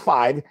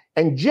 225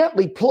 and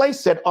gently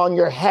place it on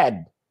your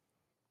head.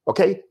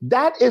 Okay.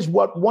 That is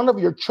what one of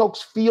your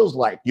chokes feels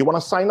like. You want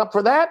to sign up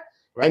for that?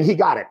 Right. And he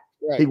got it.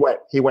 Right.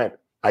 He went.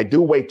 I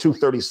do weigh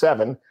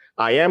 237.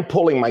 I am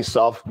pulling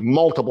myself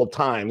multiple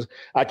times.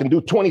 I can do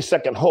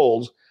 20-second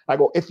holds. I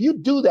go, if you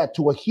do that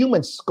to a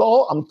human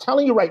skull, I'm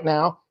telling you right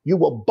now, you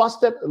will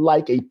bust it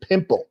like a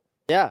pimple.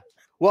 Yeah.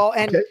 Well,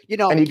 and okay.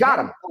 And he got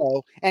him.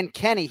 And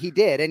Kenny, he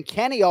did. And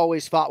Kenny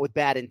always fought with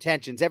bad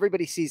intentions.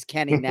 Everybody sees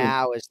Kenny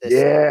now as this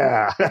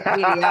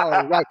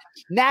right?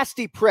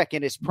 Nasty prick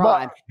in his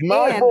prime.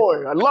 My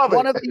boy, I love it.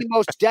 One of the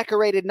most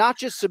decorated, not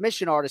just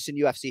submission artists in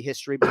UFC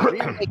history, but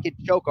rear naked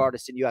choke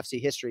artists in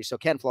UFC history. So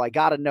Ken Flo, I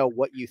got to know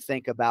what you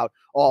think about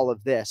all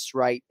of this,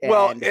 right?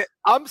 And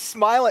I'm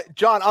smiling,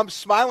 John. I'm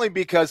smiling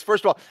because,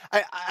 first of all,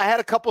 I had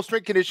a couple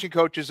strength conditioning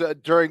coaches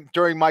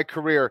during my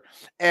career,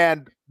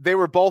 and they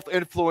were both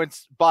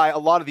influenced by a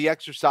lot of the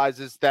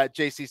exercises that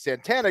JC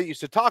Santana used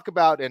to talk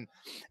about and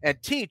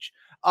teach.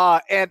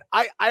 And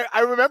I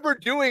remember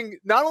doing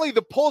not only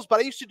the pulls, but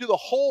I used to do the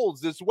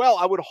holds as well.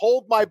 I would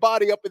hold my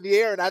body up in the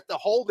air and I had to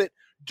hold it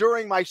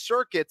during my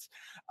circuits.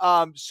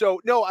 So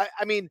no,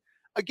 I mean,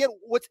 again,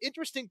 what's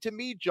interesting to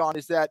me, John,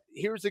 is that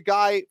here's a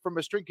guy from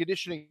a strength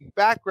conditioning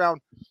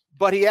background,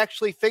 but he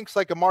actually thinks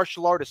like a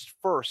martial artist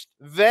first,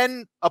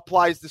 then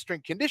applies the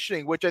strength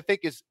conditioning, which I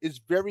think is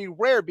very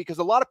rare because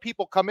a lot of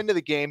people come into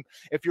the game.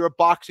 If you're a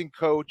boxing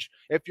coach,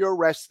 if you're a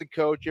wrestling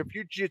coach, if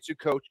you're a jiu-jitsu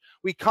coach,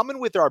 we come in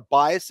with our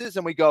biases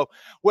and we go,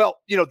 well,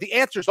 the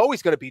answer is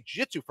always going to be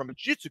jiu-jitsu from a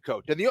jiu-jitsu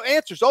coach. And the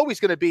answer is always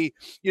going to be,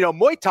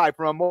 Muay Thai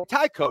from a Muay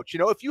Thai coach.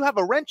 If you have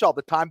a wrench all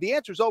the time, the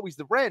answer is always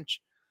the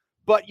wrench.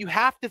 But you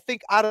have to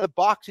think out of the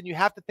box and you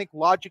have to think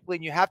logically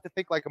and you have to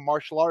think like a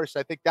martial artist.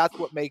 I think that's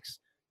what makes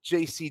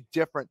JC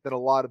different than a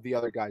lot of the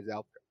other guys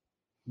out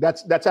there.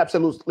 That's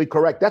absolutely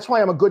correct. That's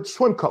why I'm a good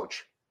swim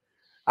coach.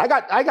 I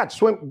got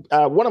swim.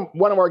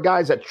 One of our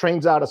guys that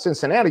trains out of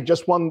Cincinnati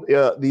just won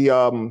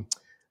the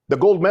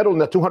gold medal in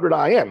the 200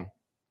 IM,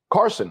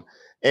 Carson.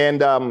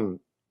 And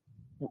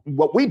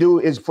what we do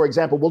is, for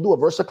example, we'll do a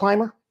Versa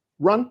climber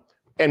run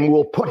and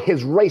we'll put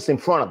his race in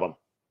front of him.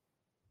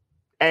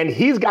 And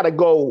he's got to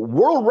go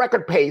world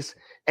record pace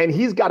and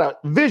he's got to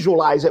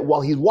visualize it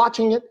while he's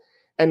watching it.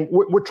 And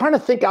we're trying to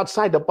think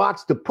outside the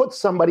box to put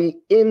somebody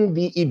in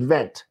the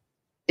event.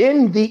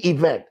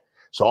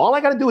 So all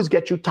I got to do is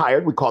get you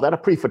tired. We call that a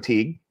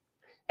pre-fatigue.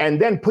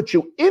 And then put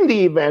you in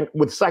the event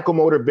with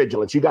psychomotor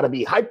vigilance. You got to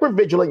be hyper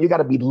vigilant. You got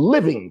to be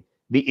living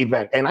the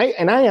event. And I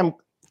am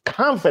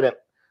confident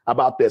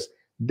about this.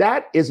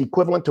 That is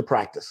equivalent to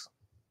practice.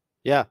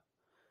 Yeah.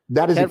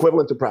 That is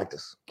equivalent to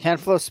practice. Ken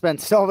Flo spent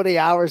so many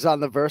hours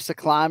on the Versa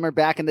Climber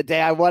back in the day.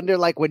 I wonder,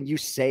 like, when you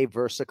say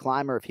Versa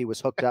Climber, if he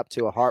was hooked up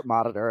to a heart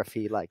monitor, if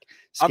he like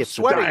I'm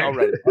sweating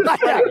already. I'm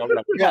sweating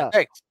already. Yeah.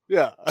 Thanks.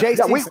 Yeah.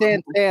 JC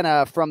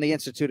Santana from the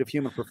Institute of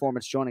Human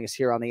Performance joining us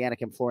here on the Anik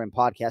and Florian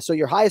podcast. So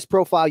your highest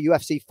profile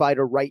UFC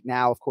fighter right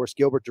now, of course,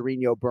 Gilbert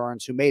Durinho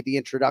Burns, who made the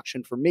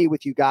introduction for me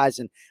with you guys,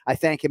 and I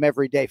thank him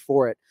every day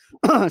for it.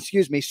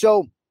 Excuse me.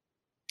 So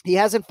he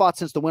hasn't fought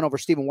since the win over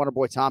Stephen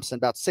Wonderboy Thompson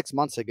about 6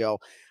 months ago.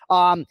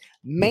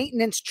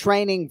 Maintenance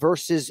training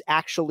versus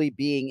actually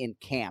being in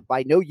camp.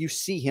 I know you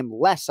see him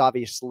less,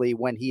 obviously,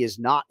 when he is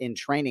not in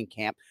training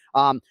camp.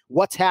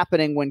 What's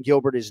happening when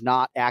Gilbert is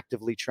not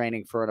actively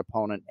training for an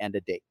opponent and a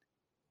date?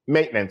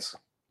 Maintenance.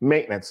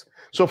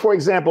 So, for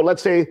example,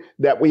 let's say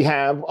that we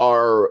have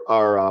our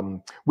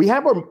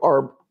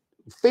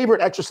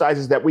favorite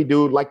exercises that we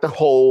do, like the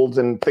holds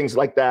and things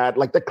like that,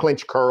 like the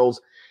clinch curls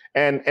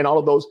and all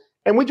of those.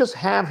 And we just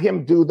have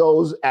him do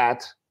those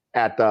at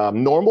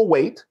normal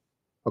weight,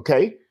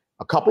 okay?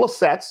 A couple of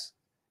sets.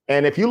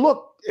 And if you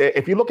look at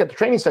the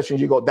training sessions,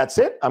 you go, "That's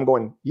it?" I'm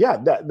going, "Yeah,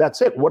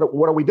 that's it. What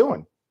are we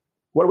doing?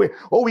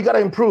 We got to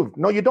improve."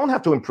 No, you don't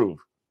have to improve.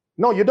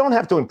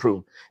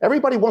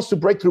 Everybody wants to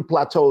break through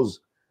plateaus,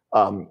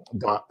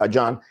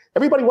 John.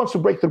 Everybody wants to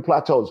break through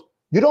plateaus.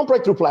 You don't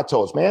break through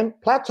plateaus, man.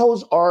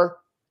 Plateaus are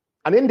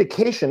an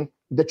indication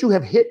that you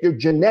have hit your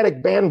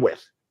genetic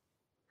bandwidth.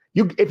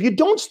 If you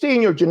don't stay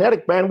in your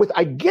genetic bandwidth,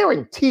 I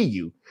guarantee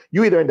you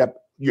either end up,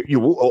 you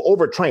will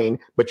overtrain,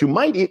 but you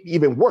might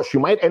even worse,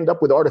 you might end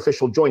up with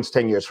artificial joints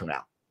 10 years from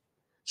now.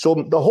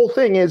 So the whole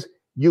thing is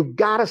you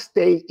got to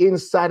stay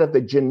inside of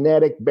the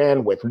genetic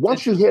bandwidth.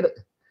 Once you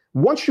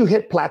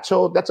hit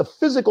plateau, that's a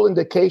physical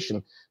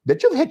indication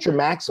that you've hit your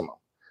maximum.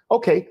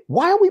 Okay,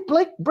 why are we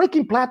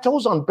breaking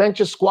plateaus on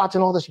benches, squats,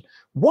 and all this?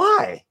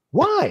 Why?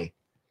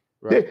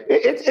 Right.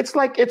 It's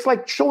like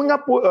showing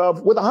up with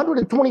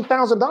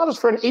 $120,000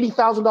 for an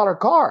 $80,000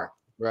 car.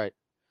 Right.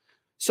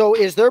 So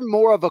is there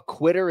more of a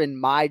quitter in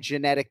my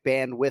genetic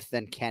bandwidth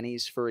than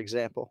Kenny's, for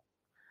example?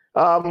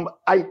 I'm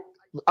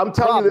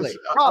telling you this.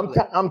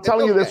 I'm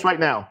telling you this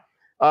right now.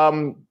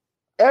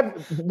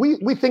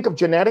 We think of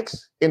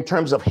genetics in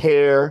terms of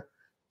hair,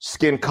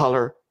 skin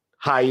color,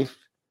 height.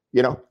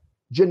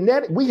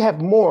 We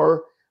have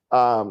more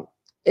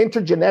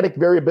intergenetic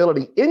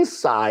variability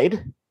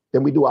inside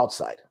than we do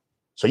outside.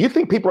 So you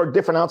think people are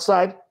different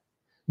outside?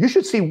 You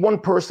should see one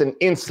person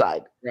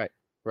inside.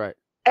 Right.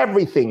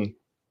 Everything,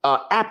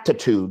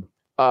 aptitude,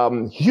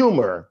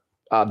 humor,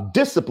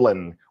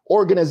 discipline,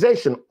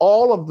 organization,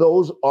 all of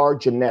those are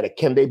genetic.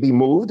 Can they be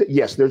moved?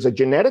 Yes, there's a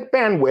genetic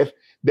bandwidth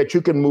that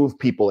you can move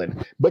people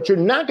in. But you're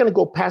not going to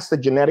go past the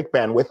genetic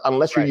bandwidth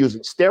unless you're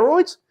using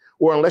steroids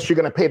or unless you're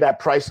going to pay that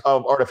price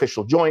of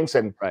artificial joints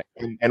and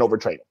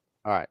overtraining.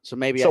 All right. So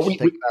maybe I should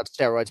think about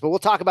steroids, but we'll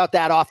talk about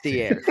that off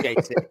the air,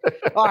 JC.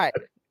 All right.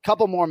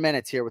 Couple more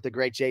minutes here with the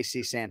great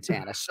JC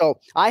Santana. So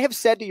I have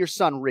said to your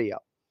son, Rio,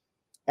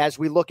 as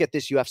we look at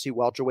this UFC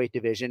welterweight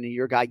division and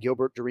your guy,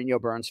 Gilbert Durinho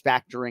Burns,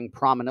 factoring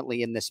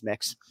prominently in this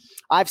mix,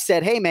 I've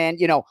said, hey, man,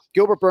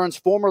 Gilbert Burns,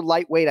 former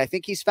lightweight, I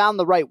think he's found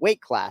the right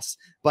weight class,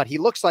 but he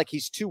looks like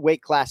he's 2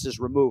 weight classes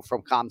removed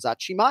from Khamzat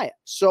Chimaev.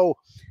 So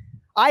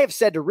I have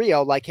said to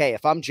Rio, like, hey,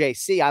 if I'm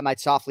JC, I might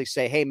softly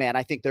say, hey, man,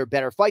 I think there are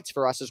better fights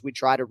for us as we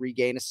try to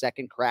regain a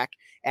second crack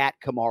at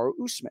Kamaru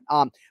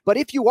Usman. But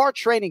if you are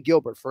training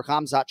Gilbert for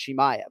Khamzat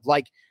Chimaev,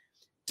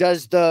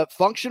 does the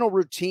functional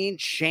routine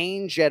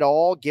change at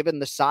all given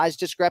the size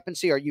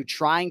discrepancy? Are you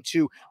trying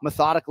to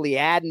methodically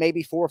add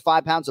maybe 4 or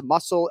 5 pounds of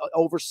muscle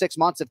over 6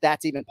 months, if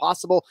that's even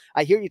possible?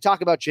 I hear you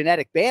talk about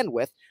genetic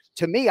bandwidth.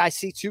 To me, I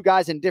see 2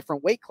 guys in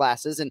different weight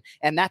classes, and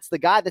that's the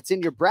guy that's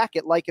in your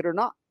bracket, like it or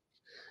not.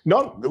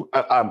 No,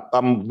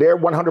 I'm there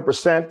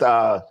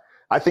 100%.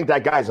 I think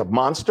that guy's a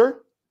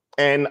monster.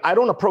 And I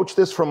don't approach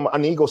this from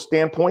an ego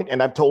standpoint.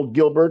 And I've told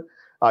Gilbert,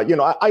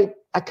 I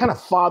kind of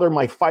father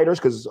my fighters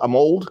because I'm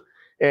old.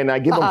 And I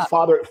give them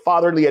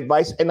fatherly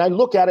advice. And I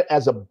look at it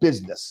as a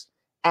business.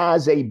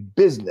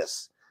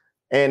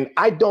 And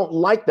I don't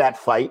like that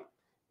fight.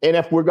 And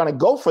if we're going to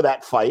go for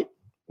that fight,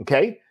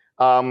 okay,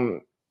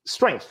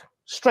 strength.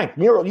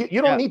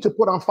 You don't need to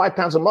put on 5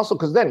 pounds of muscle,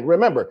 because then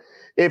remember,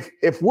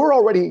 if we're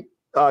already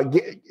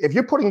if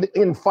you're putting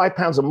in 5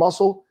 pounds of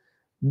muscle,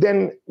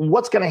 then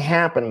what's going to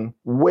happen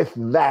with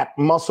that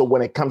muscle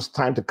when it comes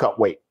time to cut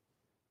weight?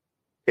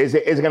 Is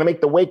it going to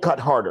make the weight cut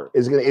harder?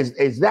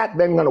 Is that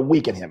then going to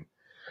weaken him?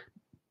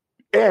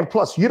 And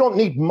plus, you don't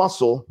need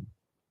muscle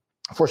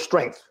for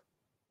strength.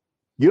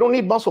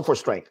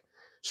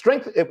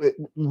 Strength,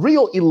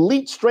 real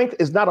elite strength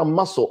is not a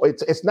muscle.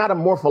 It's not a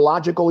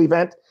morphological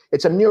event.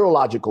 It's a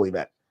neurological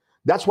event.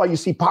 That's why you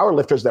see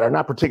powerlifters that are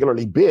not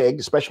particularly big,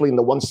 especially in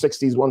the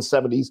 160s,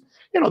 170s.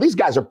 These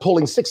guys are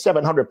pulling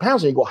 600-700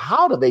 pounds, and you go,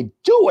 how do they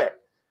do it?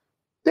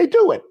 They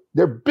do it.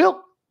 They're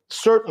built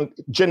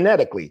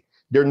genetically.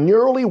 They're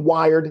neurally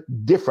wired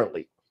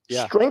differently.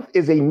 Yeah. Strength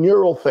is a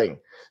neural thing.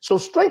 So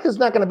strength is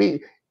not going to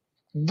be,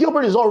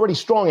 Gilbert is already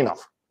strong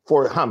enough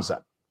for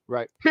Khamzat.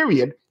 Right.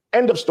 Period.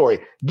 End of story.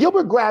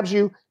 Gilbert grabs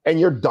you and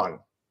you're done.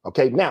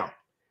 Okay. Now,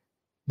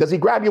 Does he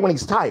grab you when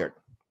he's tired?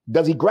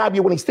 Does he grab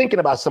you when he's thinking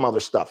about some other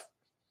stuff?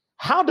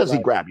 How does he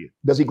grab you?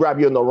 Does he grab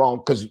you in the wrong?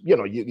 Because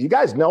you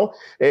guys know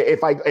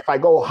if I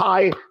go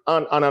high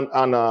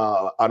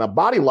on a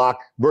body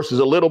lock versus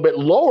a little bit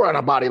lower on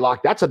a body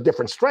lock, that's a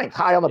different strength.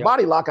 High on the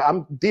body lock,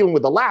 I'm dealing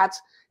with the lats.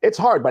 It's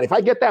hard, but if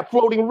I get that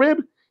floating rib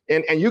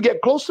and you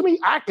get close to me,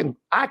 I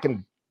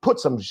can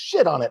put some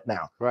shit on it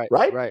now. Right.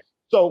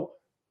 So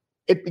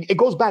it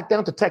goes back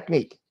down to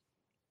technique.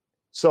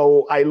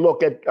 So I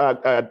look at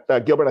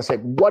Gilbert and I say,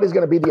 what is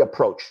going to be the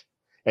approach?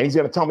 And he's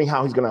going to tell me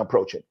how he's going to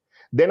approach it.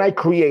 Then I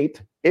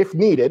create, if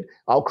needed,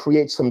 I'll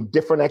create some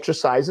different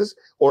exercises.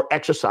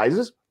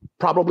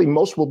 Probably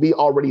most will be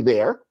already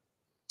there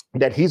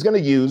that he's going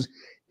to use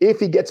if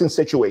he gets in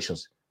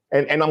situations.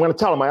 And I'm going to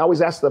tell him, I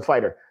always ask the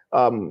fighter,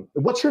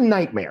 what's your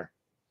nightmare?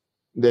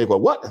 They go,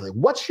 what?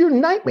 What's your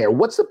nightmare?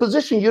 What's the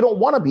position you don't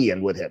want to be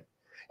in with him?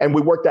 And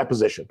we work that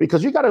position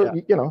because you got to,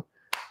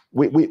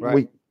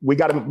 we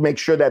got to make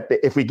sure that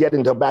if we get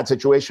into a bad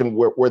situation,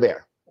 we're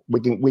there.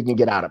 We can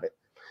get out of it.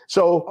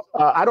 So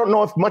I don't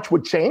know if much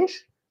would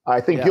change. I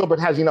think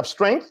Gilbert has enough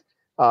strength.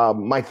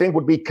 My thing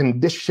would be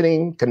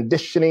conditioning,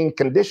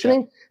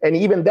 and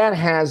even that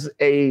has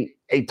a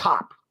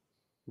top.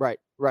 Right.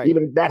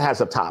 Even that has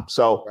a top.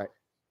 So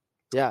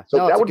yeah,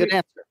 so that's a good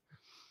answer.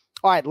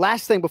 All right,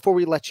 last thing before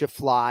we let you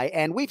fly,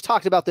 and we've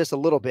talked about this a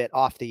little bit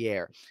off the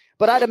air,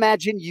 but I'd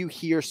imagine you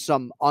hear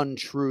some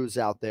untruths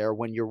out there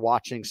when you're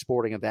watching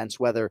sporting events,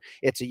 whether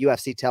it's a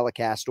UFC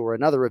telecast or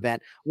another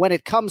event. When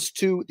it comes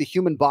to the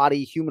human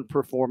body, human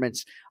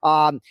performance,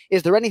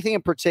 is there anything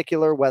in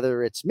particular,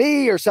 whether it's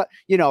me or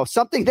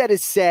something that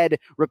is said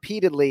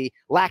repeatedly,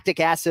 lactic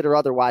acid or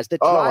otherwise,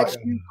 that drives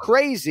you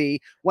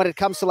crazy when it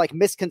comes to like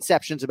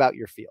misconceptions about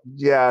your field?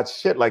 Yeah, it's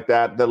shit like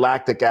that. The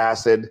lactic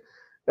acid.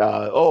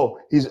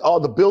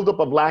 The buildup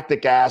of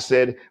lactic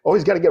acid.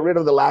 He's got to get rid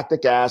of the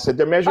lactic acid.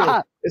 They're measuring.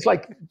 It's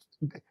like,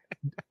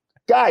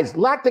 guys,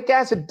 lactic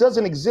acid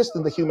doesn't exist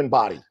in the human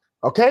body.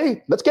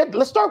 Okay,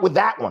 let's start with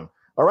that one.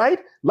 All right,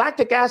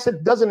 lactic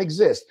acid doesn't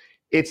exist.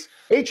 It's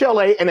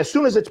HLA, and as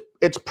soon as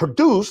it's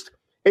produced,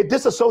 it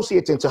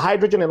disassociates into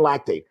hydrogen and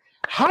lactate.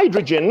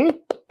 Hydrogen,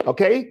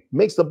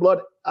 makes the blood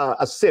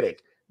acidic.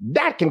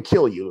 That can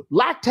kill you.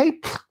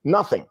 Lactate,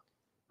 nothing.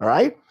 All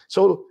right,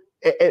 so.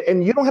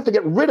 And you don't have to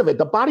get rid of it.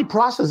 The body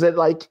processes it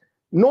like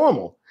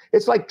normal.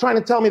 It's like trying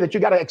to tell me that you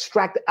got to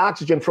extract the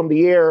oxygen from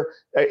the air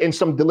in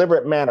some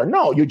deliberate manner.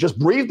 No, you just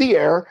breathe the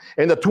air,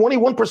 and the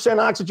 21%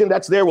 oxygen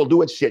that's there will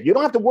do its shit. You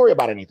don't have to worry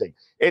about anything.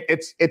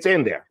 It's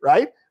in there,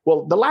 right?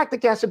 Well, the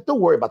lactic acid, don't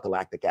worry about the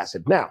lactic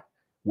acid. Now,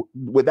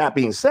 with that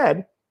being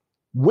said,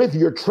 with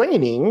your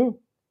training,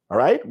 all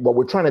right, what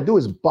we're trying to do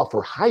is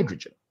buffer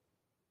hydrogen.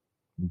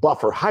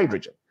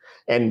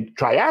 And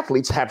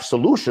triathletes have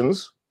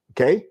solutions,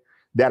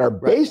 that are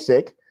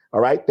basic,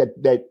 all right, that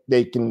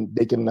they can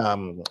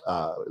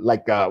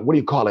what do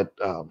you call it?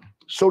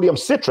 Sodium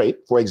citrate,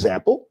 for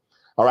example,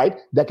 all right,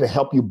 that can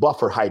help you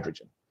buffer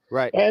hydrogen.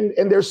 Right. And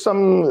there's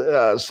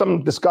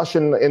some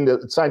discussion in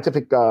the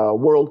scientific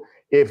world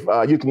if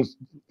you can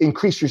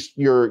increase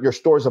your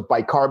stores of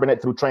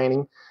bicarbonate through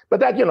training. But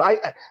that,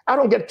 I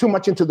don't get too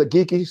much into the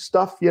geeky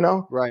stuff,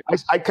 Right.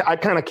 I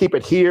kind of keep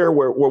it here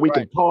where we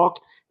can talk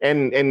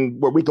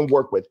and where we can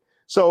work with.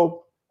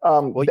 So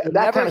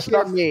that kind of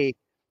stuff.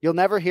 You'll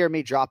never hear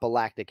me drop a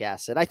lactic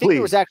acid. I think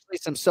there was actually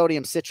some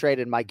sodium citrate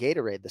in my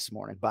Gatorade this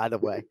morning, by the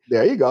way.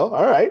 There you go.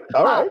 All right.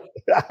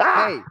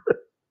 Hey,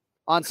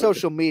 on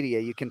social media,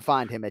 you can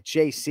find him at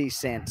JC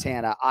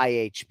Santana,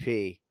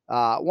 I.H.P.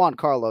 Juan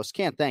Carlos,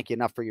 can't thank you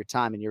enough for your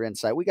time and your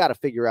insight. We got to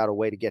figure out a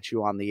way to get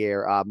you on the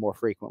air more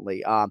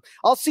frequently.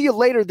 I'll see you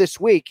later this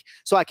week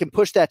so I can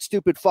push that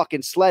stupid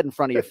fucking sled in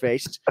front of your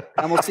face,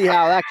 and we'll see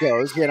how that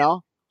goes,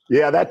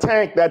 Yeah, that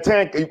tank.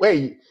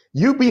 Wait,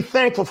 you be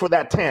thankful for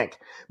that tank,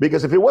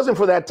 because if it wasn't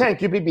for that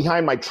tank, you'd be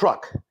behind my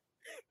truck.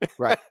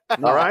 Right.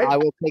 No, all right. I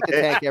will take the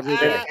tank every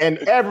day. And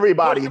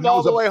everybody knows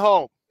all the way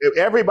home.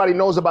 Everybody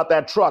knows about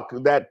that truck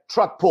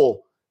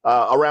pull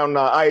around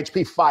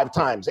I.H.P 5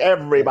 times.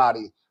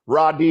 Everybody,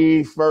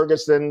 Roddy,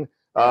 Ferguson,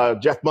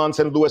 Jeff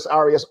Munson, Luis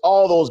Arias,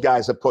 all those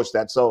guys have pushed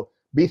that. So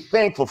be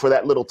thankful for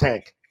that little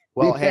tank.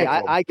 Well, hey,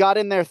 I got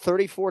in there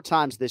 34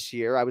 times this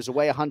year. I was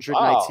away 100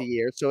 nights a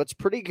year, so it's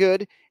pretty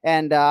good.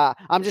 And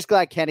I'm just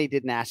glad Kenny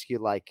didn't ask you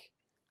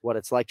what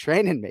it's like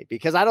training me,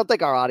 because I don't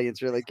think our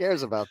audience really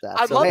cares about that.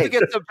 I'd love to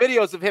get some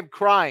videos of him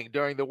crying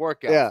during the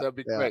workout. Yeah, that'd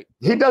be great.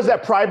 He does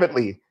that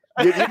privately.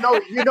 You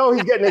know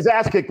he's getting his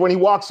ass kicked when he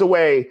walks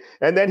away,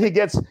 and then he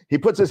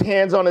puts his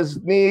hands on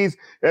his knees,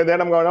 and then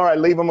I'm going, all right,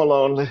 leave him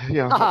alone.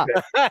 Okay.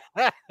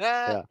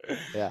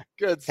 Yeah.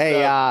 Good stuff.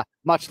 Hey,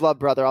 much love,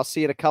 brother. I'll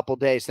see you in a couple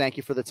days. Thank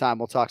you for the time.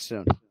 We'll talk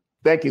soon.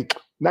 Thank you.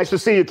 Nice to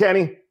see you,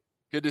 Kenny.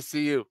 Good to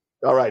see you.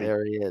 All right.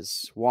 There he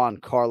is, Juan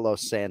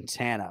Carlos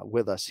Santana,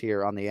 with us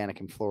here on the Anik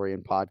and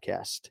Florian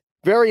podcast.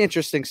 Very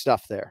interesting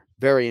stuff there.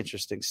 Very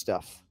interesting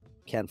stuff.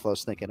 Ken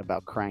Flo's thinking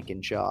about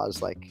cranking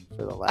jaws like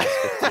for the last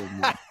 15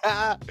 minutes.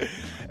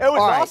 It was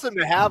awesome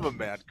to have him,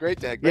 man. Great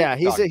to have. Yeah,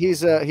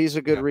 he's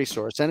a good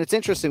resource, and it's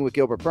interesting with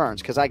Gilbert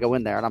Burns because I go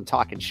in there and I'm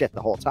talking shit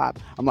the whole time.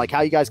 I'm like,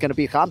 how you guys gonna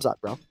beat Khamzat,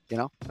 bro? You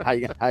know, how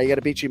you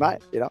gonna beat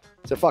Chimaev? You know,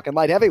 it's a fucking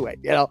light heavyweight.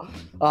 You know,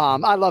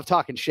 I love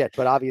talking shit,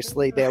 but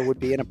obviously there would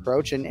be an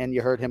approach, and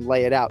you heard him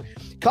lay it out.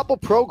 Couple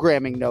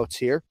programming notes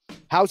here,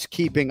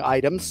 housekeeping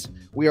items.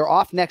 We are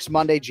off next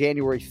Monday,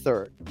 January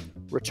 3rd.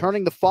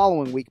 Returning the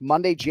following week,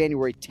 Monday,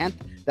 January 10th.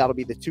 That'll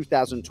be the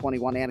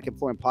 2021 Anik and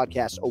Florian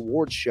Podcast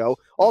Awards Show,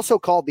 also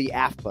called the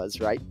AFPAs,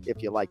 right?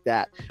 If you like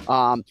that.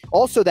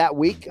 Also that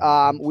week,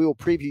 we will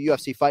preview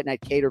UFC Fight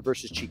Night Cater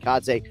versus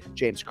Chikadze.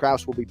 James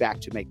Krause will be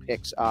back to make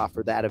picks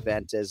for that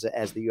event as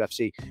the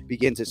UFC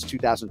begins its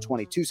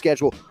 2022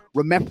 schedule.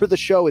 Remember, the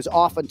show is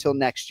off until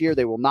next year.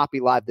 They will not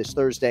be live this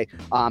Thursday.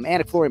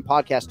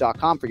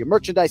 AnikFlorianPodcast.com for your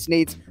merchandise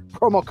needs.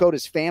 Promo code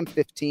is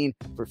FAM15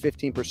 for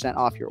 15%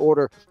 off your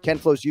order. Ken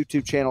Flo's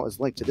YouTube channel is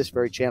linked to this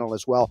very channel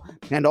as well.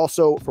 And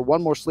also, for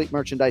one more sleep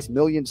merchandise,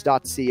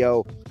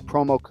 millions.co,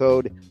 promo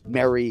code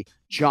Merry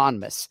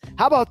Johnmas.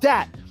 How about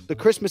that? The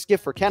Christmas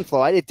gift for Ken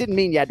Flo. It didn't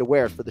mean you had to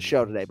wear it for the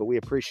show today, but we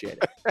appreciate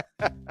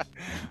it.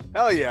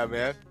 Hell yeah,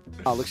 man.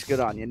 Oh, looks good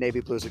on you. Navy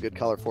blue is a good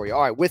color for you.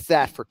 All right, with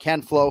that, for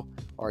Ken Flo,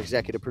 our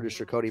executive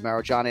producer, Cody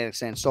Merrow, John Anik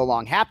saying so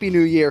long. Happy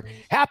New Year.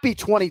 Happy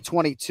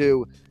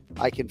 2022.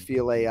 I can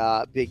feel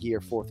a big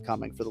year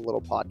forthcoming for the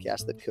little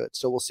podcast that could.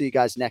 So we'll see you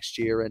guys next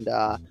year, and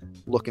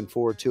looking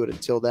forward to it.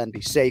 Until then,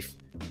 be safe.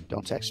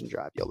 Don't text and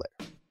drive. You'll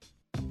later.